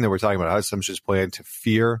everything that we're talking about? How do assumptions play into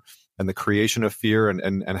fear and the creation of fear,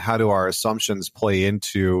 and how do our assumptions play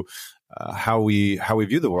into how we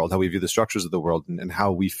view the world, how we view the structures of the world, and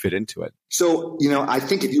how we fit into it. So, I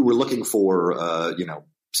think if you were looking for,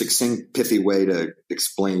 succinct, pithy way to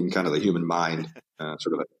explain kind of the human mind,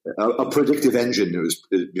 sort of a predictive engine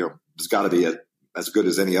has got to be as good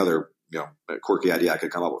as any other, quirky idea I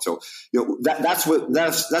could come up with. So,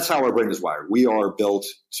 that's how our brain is wired. We are built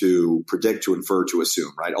to predict, to infer, to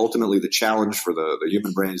assume, right? Ultimately, the challenge for the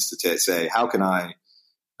human brain is to say, how can I,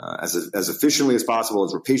 as efficiently as possible,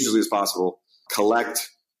 as rapaciously as possible, collect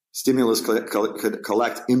stimulus,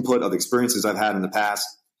 collect input of experiences I've had in the past,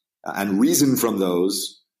 and reason from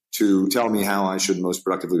those to tell me how I should most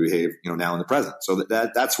productively behave, now in the present. So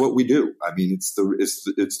that's what we do. I mean, it's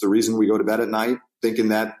the reason we go to bed at night thinking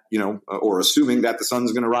that, or assuming that the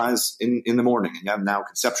sun's going to rise in the morning. And now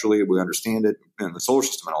conceptually we understand it in the solar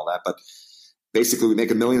system and all that, but basically we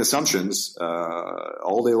make a million assumptions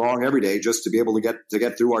all day long, every day, just to be able to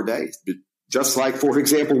get through our day. Just like, for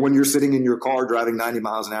example, when you're sitting in your car driving 90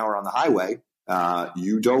 miles an hour on the highway,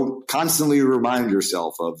 you don't constantly remind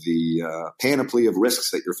yourself of the panoply of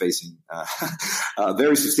risks that you're facing,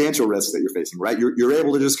 very substantial risks that you're facing, right? You're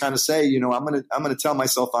able to just kind of say, I'm going to tell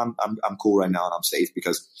myself I'm cool right now and I'm safe,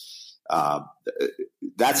 because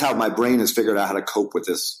that's how my brain has figured out how to cope with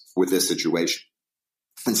this situation.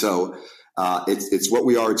 And so it's what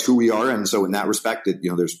we are, it's who we are, and so in that respect,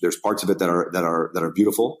 there's parts of it that are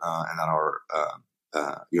beautiful and that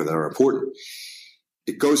are important.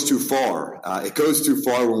 It goes too far. It goes too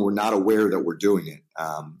far when we're not aware that we're doing it.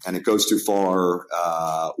 And it goes too far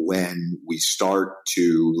when we start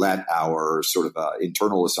to let our sort of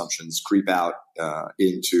internal assumptions creep out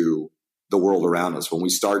into the world around us. When we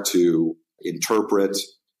start to interpret,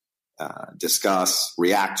 discuss,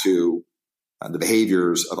 react to the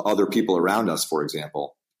behaviors of other people around us, for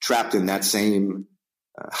example, trapped in that same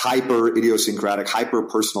hyper idiosyncratic, hyper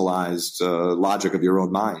personalized logic of your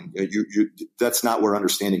own mind. That's not where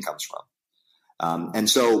understanding comes from. And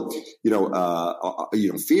so,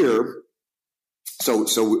 fear. So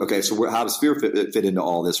how does fear fit into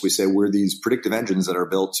all this? We say we're these predictive engines that are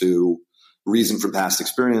built to reason from past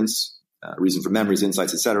experience, reason from memories,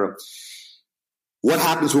 insights, etc. What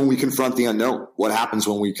happens when we confront the unknown? What happens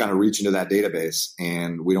when we kind of reach into that database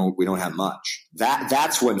and we don't have much?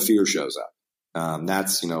 That's when fear shows up.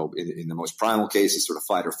 That's, in the most primal case, it's sort of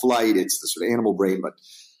fight or flight. It's the sort of animal brain, but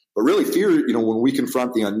really fear, when we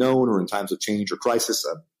confront the unknown or in times of change or crisis,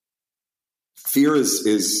 fear is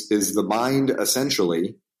the mind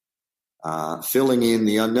essentially, filling in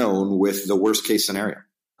the unknown with the worst case scenario.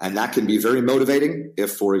 And that can be very motivating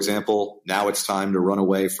if, for example, now it's time to run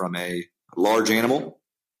away from a large animal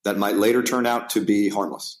that might later turn out to be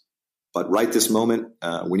harmless. But right this moment,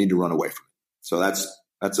 we need to run away from it. So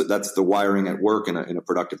that's the wiring at work in a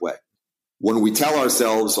productive way. When we tell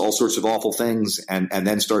ourselves all sorts of awful things and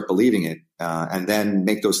then start believing it, and then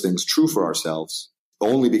make those things true for ourselves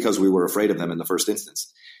only because we were afraid of them in the first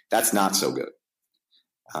instance, that's not so good.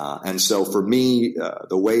 And so for me,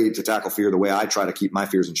 the way to tackle fear, the way I try to keep my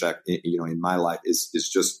fears in check, in my life is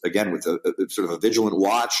just, again, with a sort of a vigilant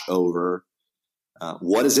watch over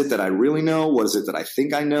what is it that I really know, what is it that I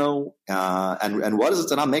think I know, and what is it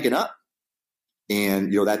that I'm making up.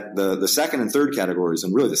 And that the second and third categories,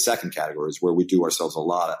 and really the second category, is where we do ourselves a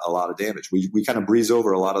lot of damage. We kind of breeze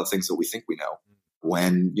over a lot of the things that we think we know.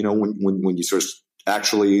 When you sort of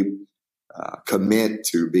actually commit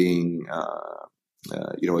to being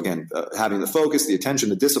having the focus, the attention,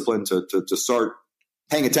 the discipline to start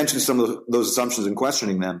paying attention to some of those assumptions and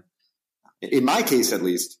questioning them. In my case, at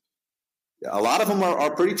least, a lot of them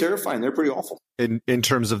are pretty terrifying. They're pretty awful. In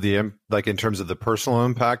terms of in terms of the personal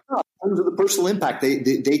impact. In terms of the personal impact,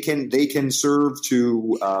 they can serve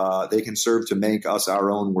to make us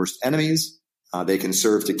our own worst enemies. They can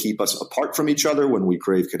serve to keep us apart from each other when we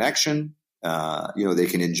crave connection. They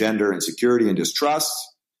can engender insecurity and distrust.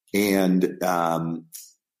 And we're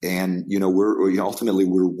ultimately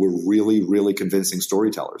really, really convincing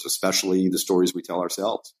storytellers, especially the stories we tell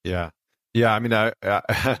ourselves. Yeah. I mean,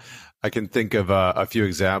 I can think of a few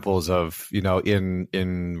examples of,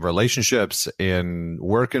 in relationships, in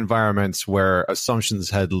work environments where assumptions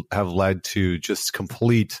have led to just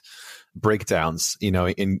complete breakdowns,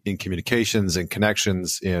 in communications and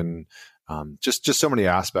connections, in just so many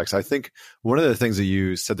aspects. I think one of the things that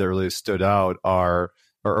you said that really stood out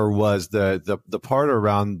was the part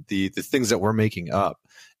around the things that we're making up.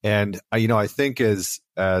 And, I think as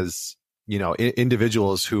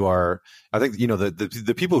individuals who are, I think,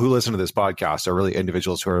 the people who listen to this podcast are really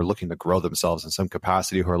individuals who are looking to grow themselves in some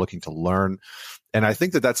capacity, who are looking to learn. And I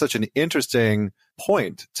think that that's such an interesting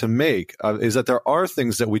point to make, is that there are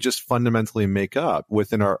things that we just fundamentally make up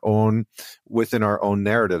within our own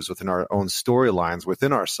narratives, within our own storylines,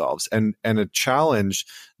 within ourselves. And a challenge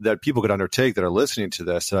that people could undertake that are listening to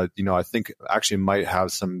this, I think actually might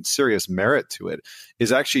have some serious merit to it,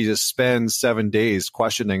 is actually to spend 7 days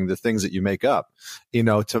questioning the things that you make up, and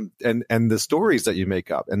the stories that you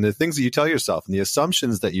make up, and the things that you tell yourself, and the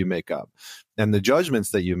assumptions that you make up, and the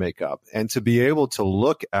judgments that you make up, and to be able to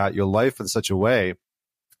look at your life in such a way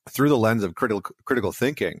through the lens of critical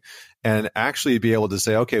thinking, and actually be able to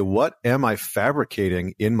say, okay, what am I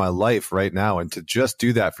fabricating in my life right now? And to just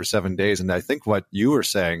do that for 7 days. And I think what you were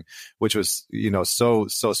saying, which was, so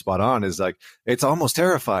spot on, is like, it's almost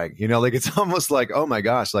terrifying, like it's almost like, oh my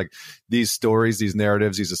gosh, like these stories, these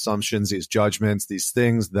narratives, these assumptions, these judgments, these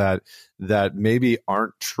things that maybe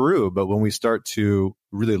aren't true. But when we start to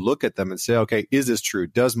really look at them and say, okay, is this true?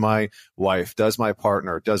 Does my wife, does my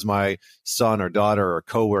partner, does my son or daughter or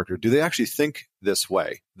coworker, do they actually think this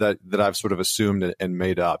way that I've sort of assumed and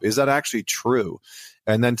made up? Is that actually true?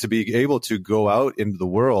 And then to be able to go out into the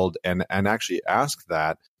world and actually ask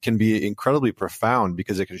that can be incredibly profound,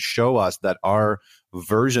 because it can show us that our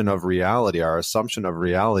version of reality, our assumption of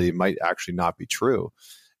reality, might actually not be true.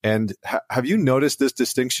 And have you noticed this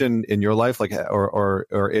distinction in your life? Like,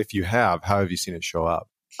 or if you have, how have you seen it show up?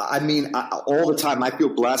 I mean, all the time, I feel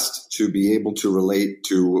blessed to be able to relate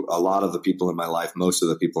to a lot of the people in my life, most of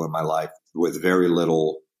the people in my life, with very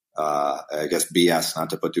little, I guess, BS, not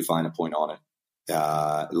to put too fine a point on it.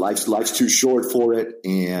 Life's too short for it,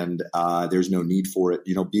 and there's no need for it.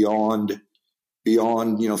 Beyond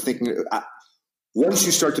thinking. Once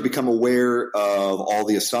you start to become aware of all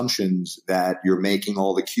the assumptions that you're making,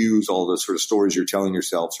 all the cues, all the sort of stories you're telling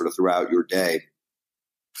yourself sort of throughout your day,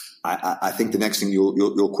 I think the next thing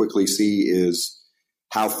you'll quickly see is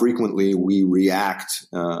how frequently we react,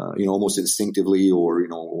 almost instinctively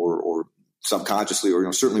or subconsciously,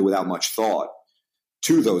 or certainly without much thought,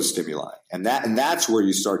 to those stimuli. And that's where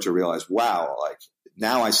you start to realize, wow, like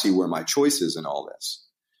now I see where my choice is in all this.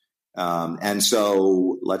 And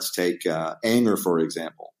so let's take anger, for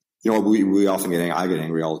example. We often I get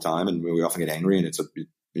angry all the time, and we often get angry, and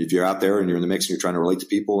if you're out there and you're in the mix and you're trying to relate to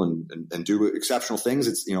people and do exceptional things,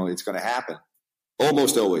 it's going to happen.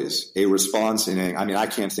 Almost always a response in anger. I mean, I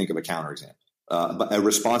can't think of a counterexample, but a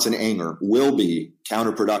response in anger will be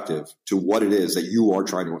counterproductive to what it is that you are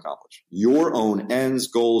trying to accomplish. Your own ends,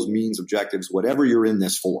 goals, means, objectives, whatever you're in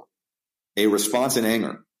this for, a response in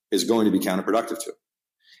anger is going to be counterproductive to it.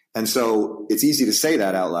 And so it's easy to say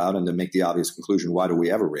that out loud and to make the obvious conclusion, why do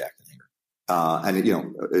we ever react in anger?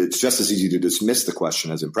 It's just as easy to dismiss the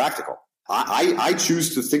question as impractical. I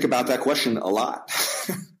choose to think about that question a lot.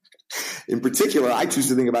 In particular, I choose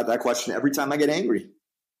to think about that question every time I get angry.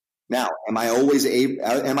 Now, am I always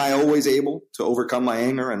able to overcome my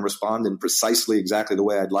anger and respond in precisely exactly the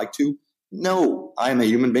way I'd like to? No, I am a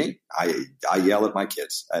human being. I yell at my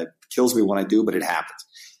kids. It kills me when I do, but it happens.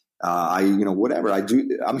 Whatever I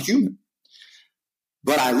do, I'm human.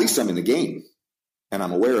 But at least I'm in the game, and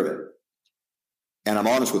I'm aware of it, and I'm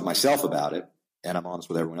honest with myself about it, and I'm honest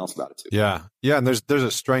with everyone else about it too. Yeah, and there's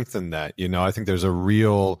a strength in that. I think there's a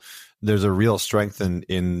real strength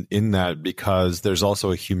in that, because there's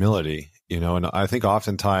also a humility. And I think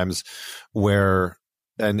oftentimes where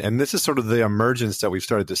and this is sort of the emergence that we've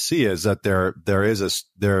started to see, is that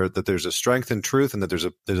there's a strength in truth, and that there's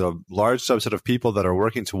a large subset of people that are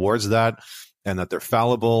working towards that, and that they're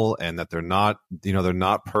fallible, and that they're not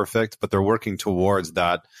perfect, but they're working towards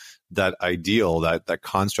that ideal, that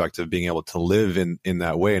construct of being able to live in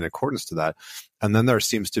that way, in accordance to that. And then there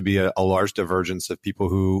seems to be a large divergence of people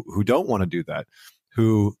who don't want to do that,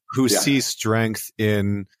 who see strength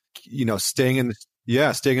in staying in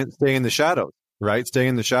the shadows. Right, staying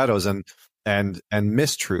in the shadows and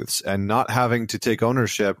mistruths, and not having to take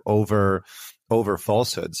ownership over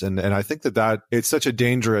falsehoods. And I think that it's such a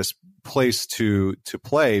dangerous place to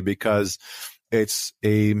play, because it's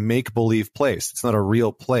a make-believe place. It's not a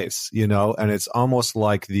real place, and it's almost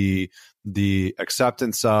like the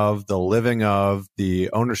acceptance of, the living of, the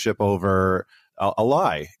ownership over a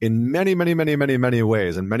lie in many, many, many, many, many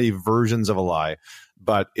ways, and many versions of a lie.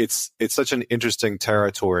 But it's such an interesting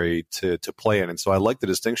territory to play in. And so I like the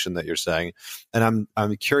distinction that you're saying. And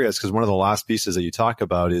I'm curious, because one of the last pieces that you talk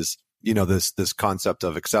about is, this concept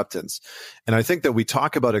of acceptance. And I think that we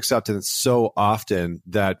talk about acceptance so often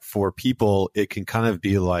that for people, it can kind of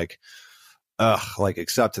be like, like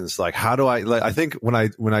acceptance. Like, how do I think when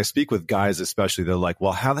I speak with guys, especially, they're like,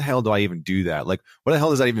 well, how the hell do I even do that? Like, what the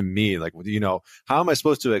hell does that even mean? Like, how am I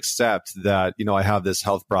supposed to accept that, I have this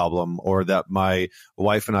health problem, or that my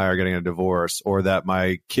wife and I are getting a divorce, or that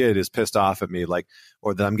my kid is pissed off at me, like,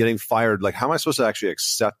 or that I'm getting fired? Like, how am I supposed to actually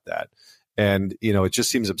accept that? And, it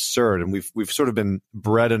just seems absurd. And we've sort of been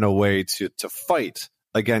bred in a way to fight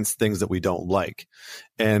against things that we don't like.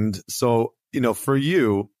 And so, for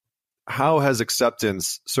you, how has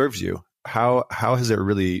acceptance served you? How has it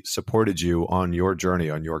really supported you on your journey,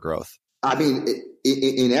 on your growth? I mean,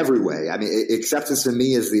 in every way. I mean, acceptance to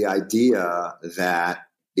me is the idea that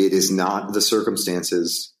it is not the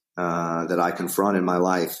circumstances that I confront in my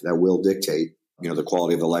life that will dictate, the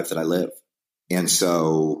quality of the life that I live. And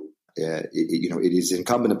so, it is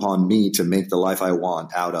incumbent upon me to make the life I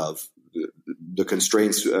want out of the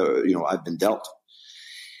constraints, I've been dealt.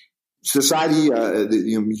 Society,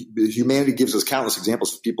 humanity gives us countless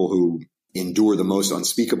examples of people who endure the most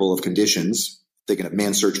unspeakable of conditions. Thinking of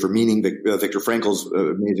Man's Search for Meaning, Viktor Frankl's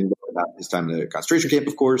amazing book about his time in the concentration camp,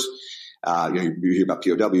 of course. You hear about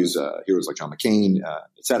POWs, heroes like John McCain,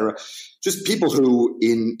 et cetera. Just people who,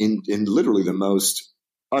 in literally the most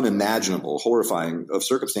unimaginable, horrifying of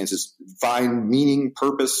circumstances, find meaning,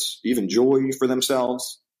 purpose, even joy for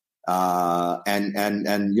themselves. And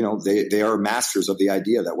they are masters of the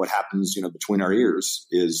idea that what happens, between our ears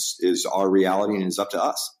is our reality and is up to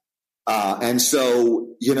us. And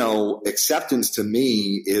so, acceptance to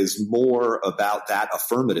me is more about that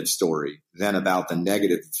affirmative story than about the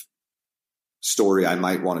negative story I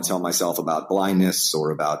might want to tell myself about blindness,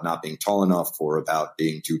 or about not being tall enough, or about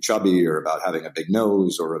being too chubby, or about having a big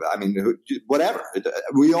nose, or whatever.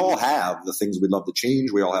 We all have the things we'd love to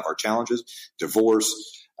change. We all have our challenges, divorce.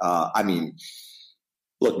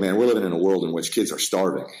 Look, man, we're living in a world in which kids are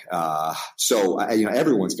starving. So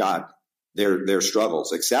everyone's got their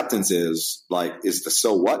struggles. Acceptance is the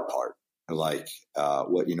so what part. Like,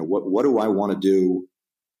 what do I want to do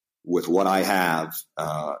with what I have,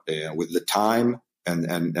 with the time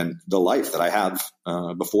and the life that I have,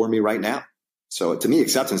 before me right now. So to me,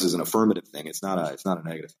 acceptance is an affirmative thing. It's not a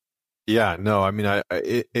negative. Yeah, no, I mean,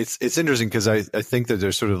 it's interesting because I think that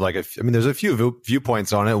there's sort of like there's a few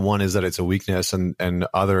viewpoints on it. One is that it's a weakness, and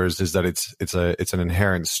others is that it's an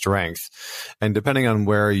inherent strength. And depending on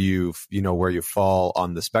where you fall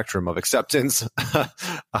on the spectrum of acceptance,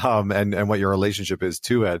 and what your relationship is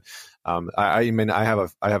to it. I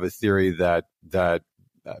have a theory that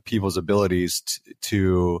people's abilities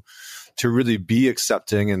to really be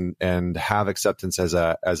accepting and have acceptance as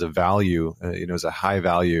a value, as a high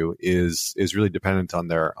value, is really dependent on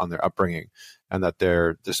their upbringing, and that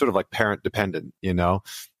they're sort of like parent dependent,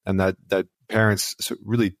 and that parents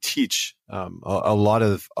really teach a lot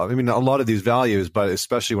of these values, but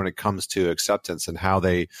especially when it comes to acceptance and how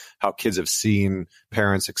kids have seen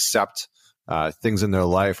parents accept things in their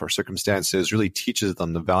life or circumstances, really teaches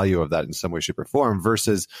them the value of that in some way, shape, or form,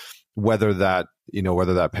 versus whether that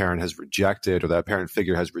parent has rejected, or that parent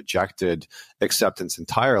figure has rejected acceptance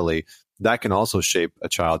entirely. That can also shape a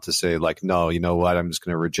child to say, like, no, you know what, I'm just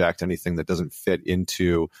going to reject anything that doesn't fit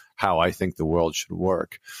into how I think the world should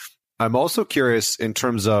work. I'm also curious in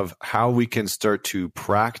terms of how we can start to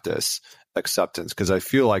practice acceptance, because I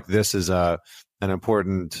feel like this is an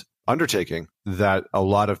important undertaking that a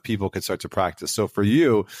lot of people can start to practice. So for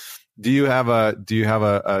you, do you have a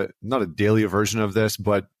not a daily version of this,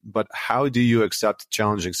 but how do you accept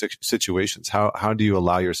challenging situations? How do you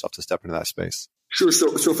allow yourself to step into that space? Sure.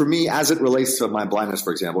 So for me, as it relates to my blindness,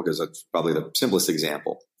 for example, because that's probably the simplest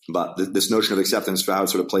example, but this notion of acceptance, how it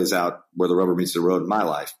sort of plays out where the rubber meets the road in my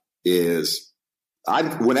life, is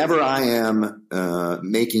whenever I am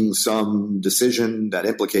making some decision that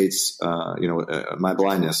implicates my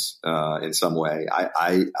blindness in some way,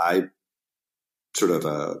 I sort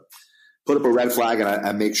of put up a red flag, and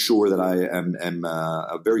I make sure that I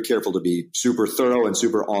am very careful to be super thorough and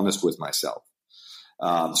super honest with myself.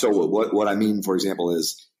 So what I mean, for example,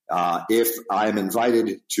 is if I'm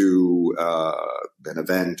invited to an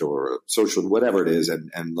event or social, whatever it is,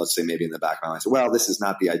 and let's say maybe in the back of my mind, say, well, this is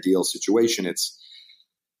not the ideal situation. It's,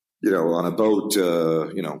 on a boat,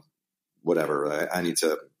 whatever. I need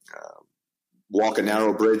to walk a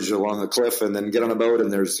narrow bridge along a cliff and then get on a boat,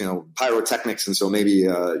 and there's, pyrotechnics. And so maybe,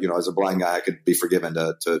 as a blind guy, I could be forgiven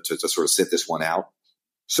to sort of sit this one out.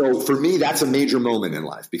 So for me, that's a major moment in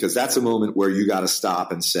life, because that's a moment where you got to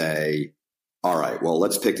stop and say, all right, well,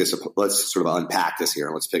 let's pick this up. Let's sort of unpack this here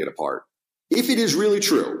and let's pick it apart. If it is really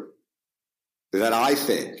true that I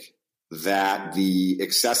think that the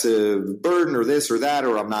excessive burden or this or that,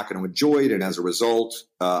 or I'm not going to enjoy it, and as a result,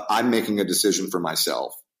 I'm making a decision for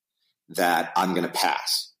myself that I'm going to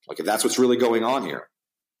pass. Like if that's what's really going on here,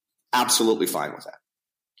 absolutely fine with that.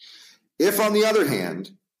 If on the other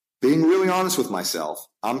hand, being really honest with myself,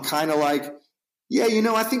 I'm kind of like, yeah,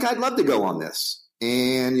 I think I'd love to go on this.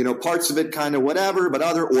 And, parts of it kind of whatever, but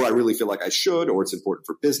or I really feel like I should, or it's important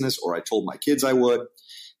for business, or I told my kids I would.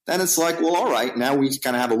 Then it's like, well, all right, now we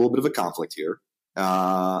kind of have a little bit of a conflict here.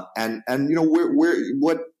 What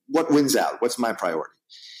wins out? What's my priority?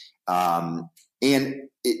 For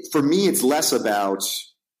me, it's less about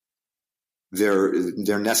there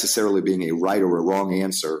necessarily being a right or a wrong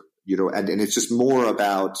answer, and it's just more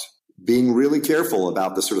about being really careful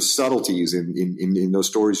about the sort of subtleties in those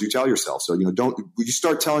stories you tell yourself. So, don't you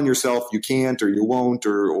start telling yourself you can't or you won't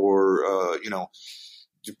or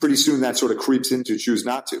pretty soon that sort of creeps into choose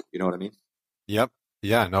not to. You know what I mean? Yep.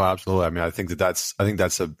 Yeah, no, absolutely. I mean, I think that's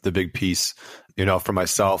the big piece, for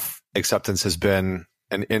myself. Acceptance has been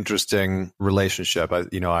an interesting relationship.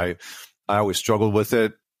 I always struggled with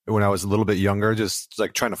it when I was a little bit younger, just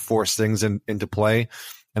like trying to force things into play.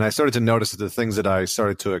 And I started to notice that the things that I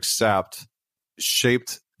started to accept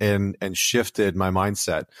shaped and shifted my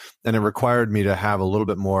mindset. And it required me to have a little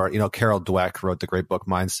bit more, Carol Dweck wrote the great book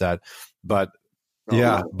Mindset, but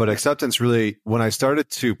acceptance really, when I started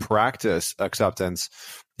to practice acceptance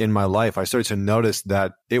in my life, I started to notice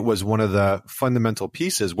that it was one of the fundamental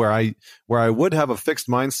pieces where I would have a fixed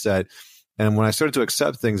mindset. And when I started to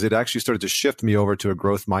accept things, it actually started to shift me over to a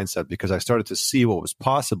growth mindset because I started to see what was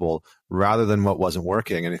possible rather than what wasn't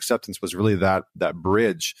working. And acceptance was really that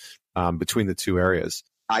bridge between the two areas.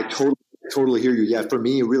 I totally hear you. Yeah, for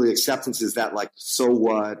me, really, acceptance is that like, so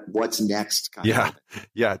what? What's next? Kind of thing.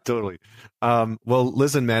 Yeah, totally. Well,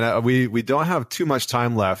 listen, man, we don't have too much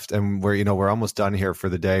time left, and we're almost done here for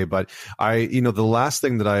the day. But the last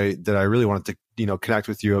thing that I really wanted to connect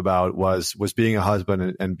with you about was being a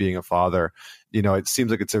husband and being a father. It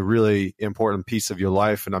seems like it's a really important piece of your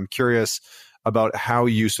life, and I'm curious about how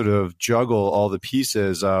you sort of juggle all the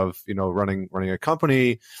pieces of running a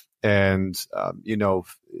company. And,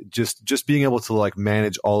 just being able to like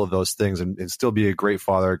manage all of those things and still be a great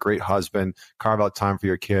father, a great husband, carve out time for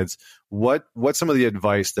your kids. What's some of the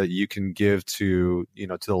advice that you can give to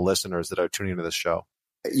the listeners that are tuning into this show?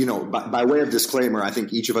 By way of disclaimer, I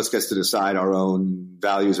think each of us gets to decide our own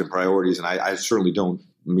values and priorities. And I certainly don't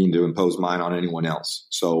mean to impose mine on anyone else.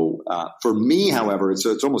 So, for me, however, it's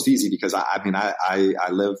almost easy because I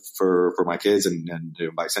live for my kids and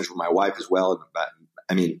by extension for my wife as well.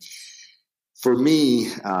 For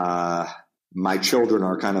me, my children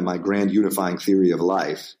are kind of my grand unifying theory of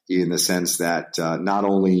life in the sense that not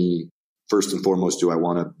only first and foremost do I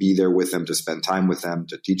want to be there with them, to spend time with them,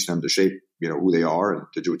 to teach them, to shape who they are and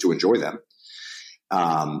to enjoy them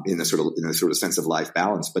in the sort of sense of life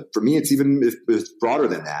balance. But for me, it's broader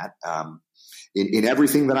than that. In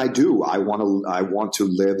everything that I do, I want to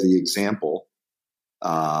live the example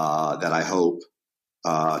that I hope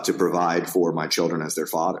to provide for my children as their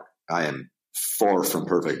father. I am far from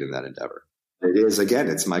perfect in that endeavor. It is, again,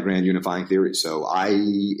 it's my grand unifying theory. So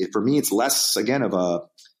for me, it's less again of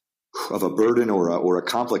a burden or a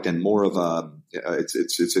conflict and more of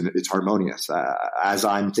it's harmonious. As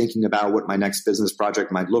I'm thinking about what my next business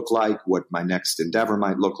project might look like, what my next endeavor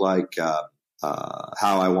might look like, how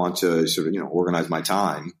I want to sort of, organize my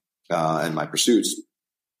time, and my pursuits.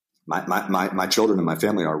 My children and my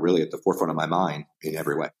family are really at the forefront of my mind in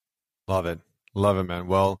every way. Love it, man.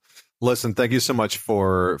 Well, listen, thank you so much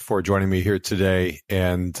for joining me here today,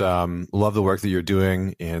 and love the work that you're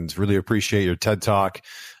doing, and really appreciate your TED Talk,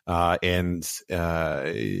 and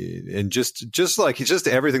just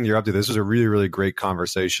everything you're up to. This was a really, really great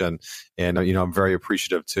conversation, and I'm very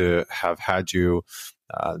appreciative to have had you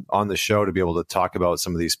on the show to be able to talk about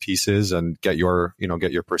some of these pieces and get your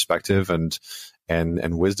perspective and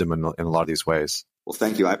wisdom in a lot of these ways. Well,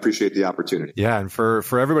 thank you. I appreciate the opportunity. Yeah. And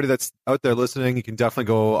for everybody that's out there listening, you can definitely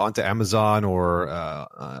go onto Amazon or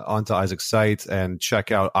onto Isaac's site and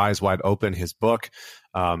check out Eyes Wide Open, his book.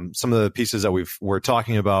 Some of the pieces that we're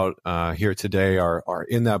talking about here today are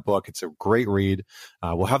in that book. It's a great read.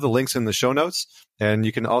 We'll have the links in the show notes, and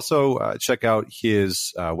you can also check out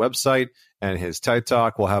his website and his TED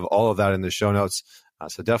Talk. We'll have all of that in the show notes.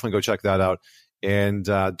 So definitely go check that out. And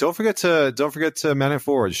don't forget to man it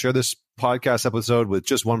forward. Share this podcast episode with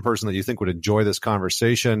just one person that you think would enjoy this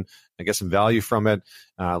conversation and get some value from it.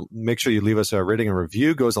 Make sure you leave us a rating and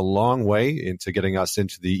review. Goes a long way into getting us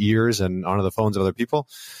into the ears and onto the phones of other people.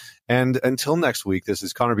 And until next week, this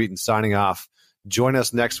is Connor Beaton signing off. Join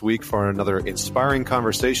us next week for another inspiring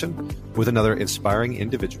conversation with another inspiring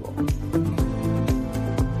individual.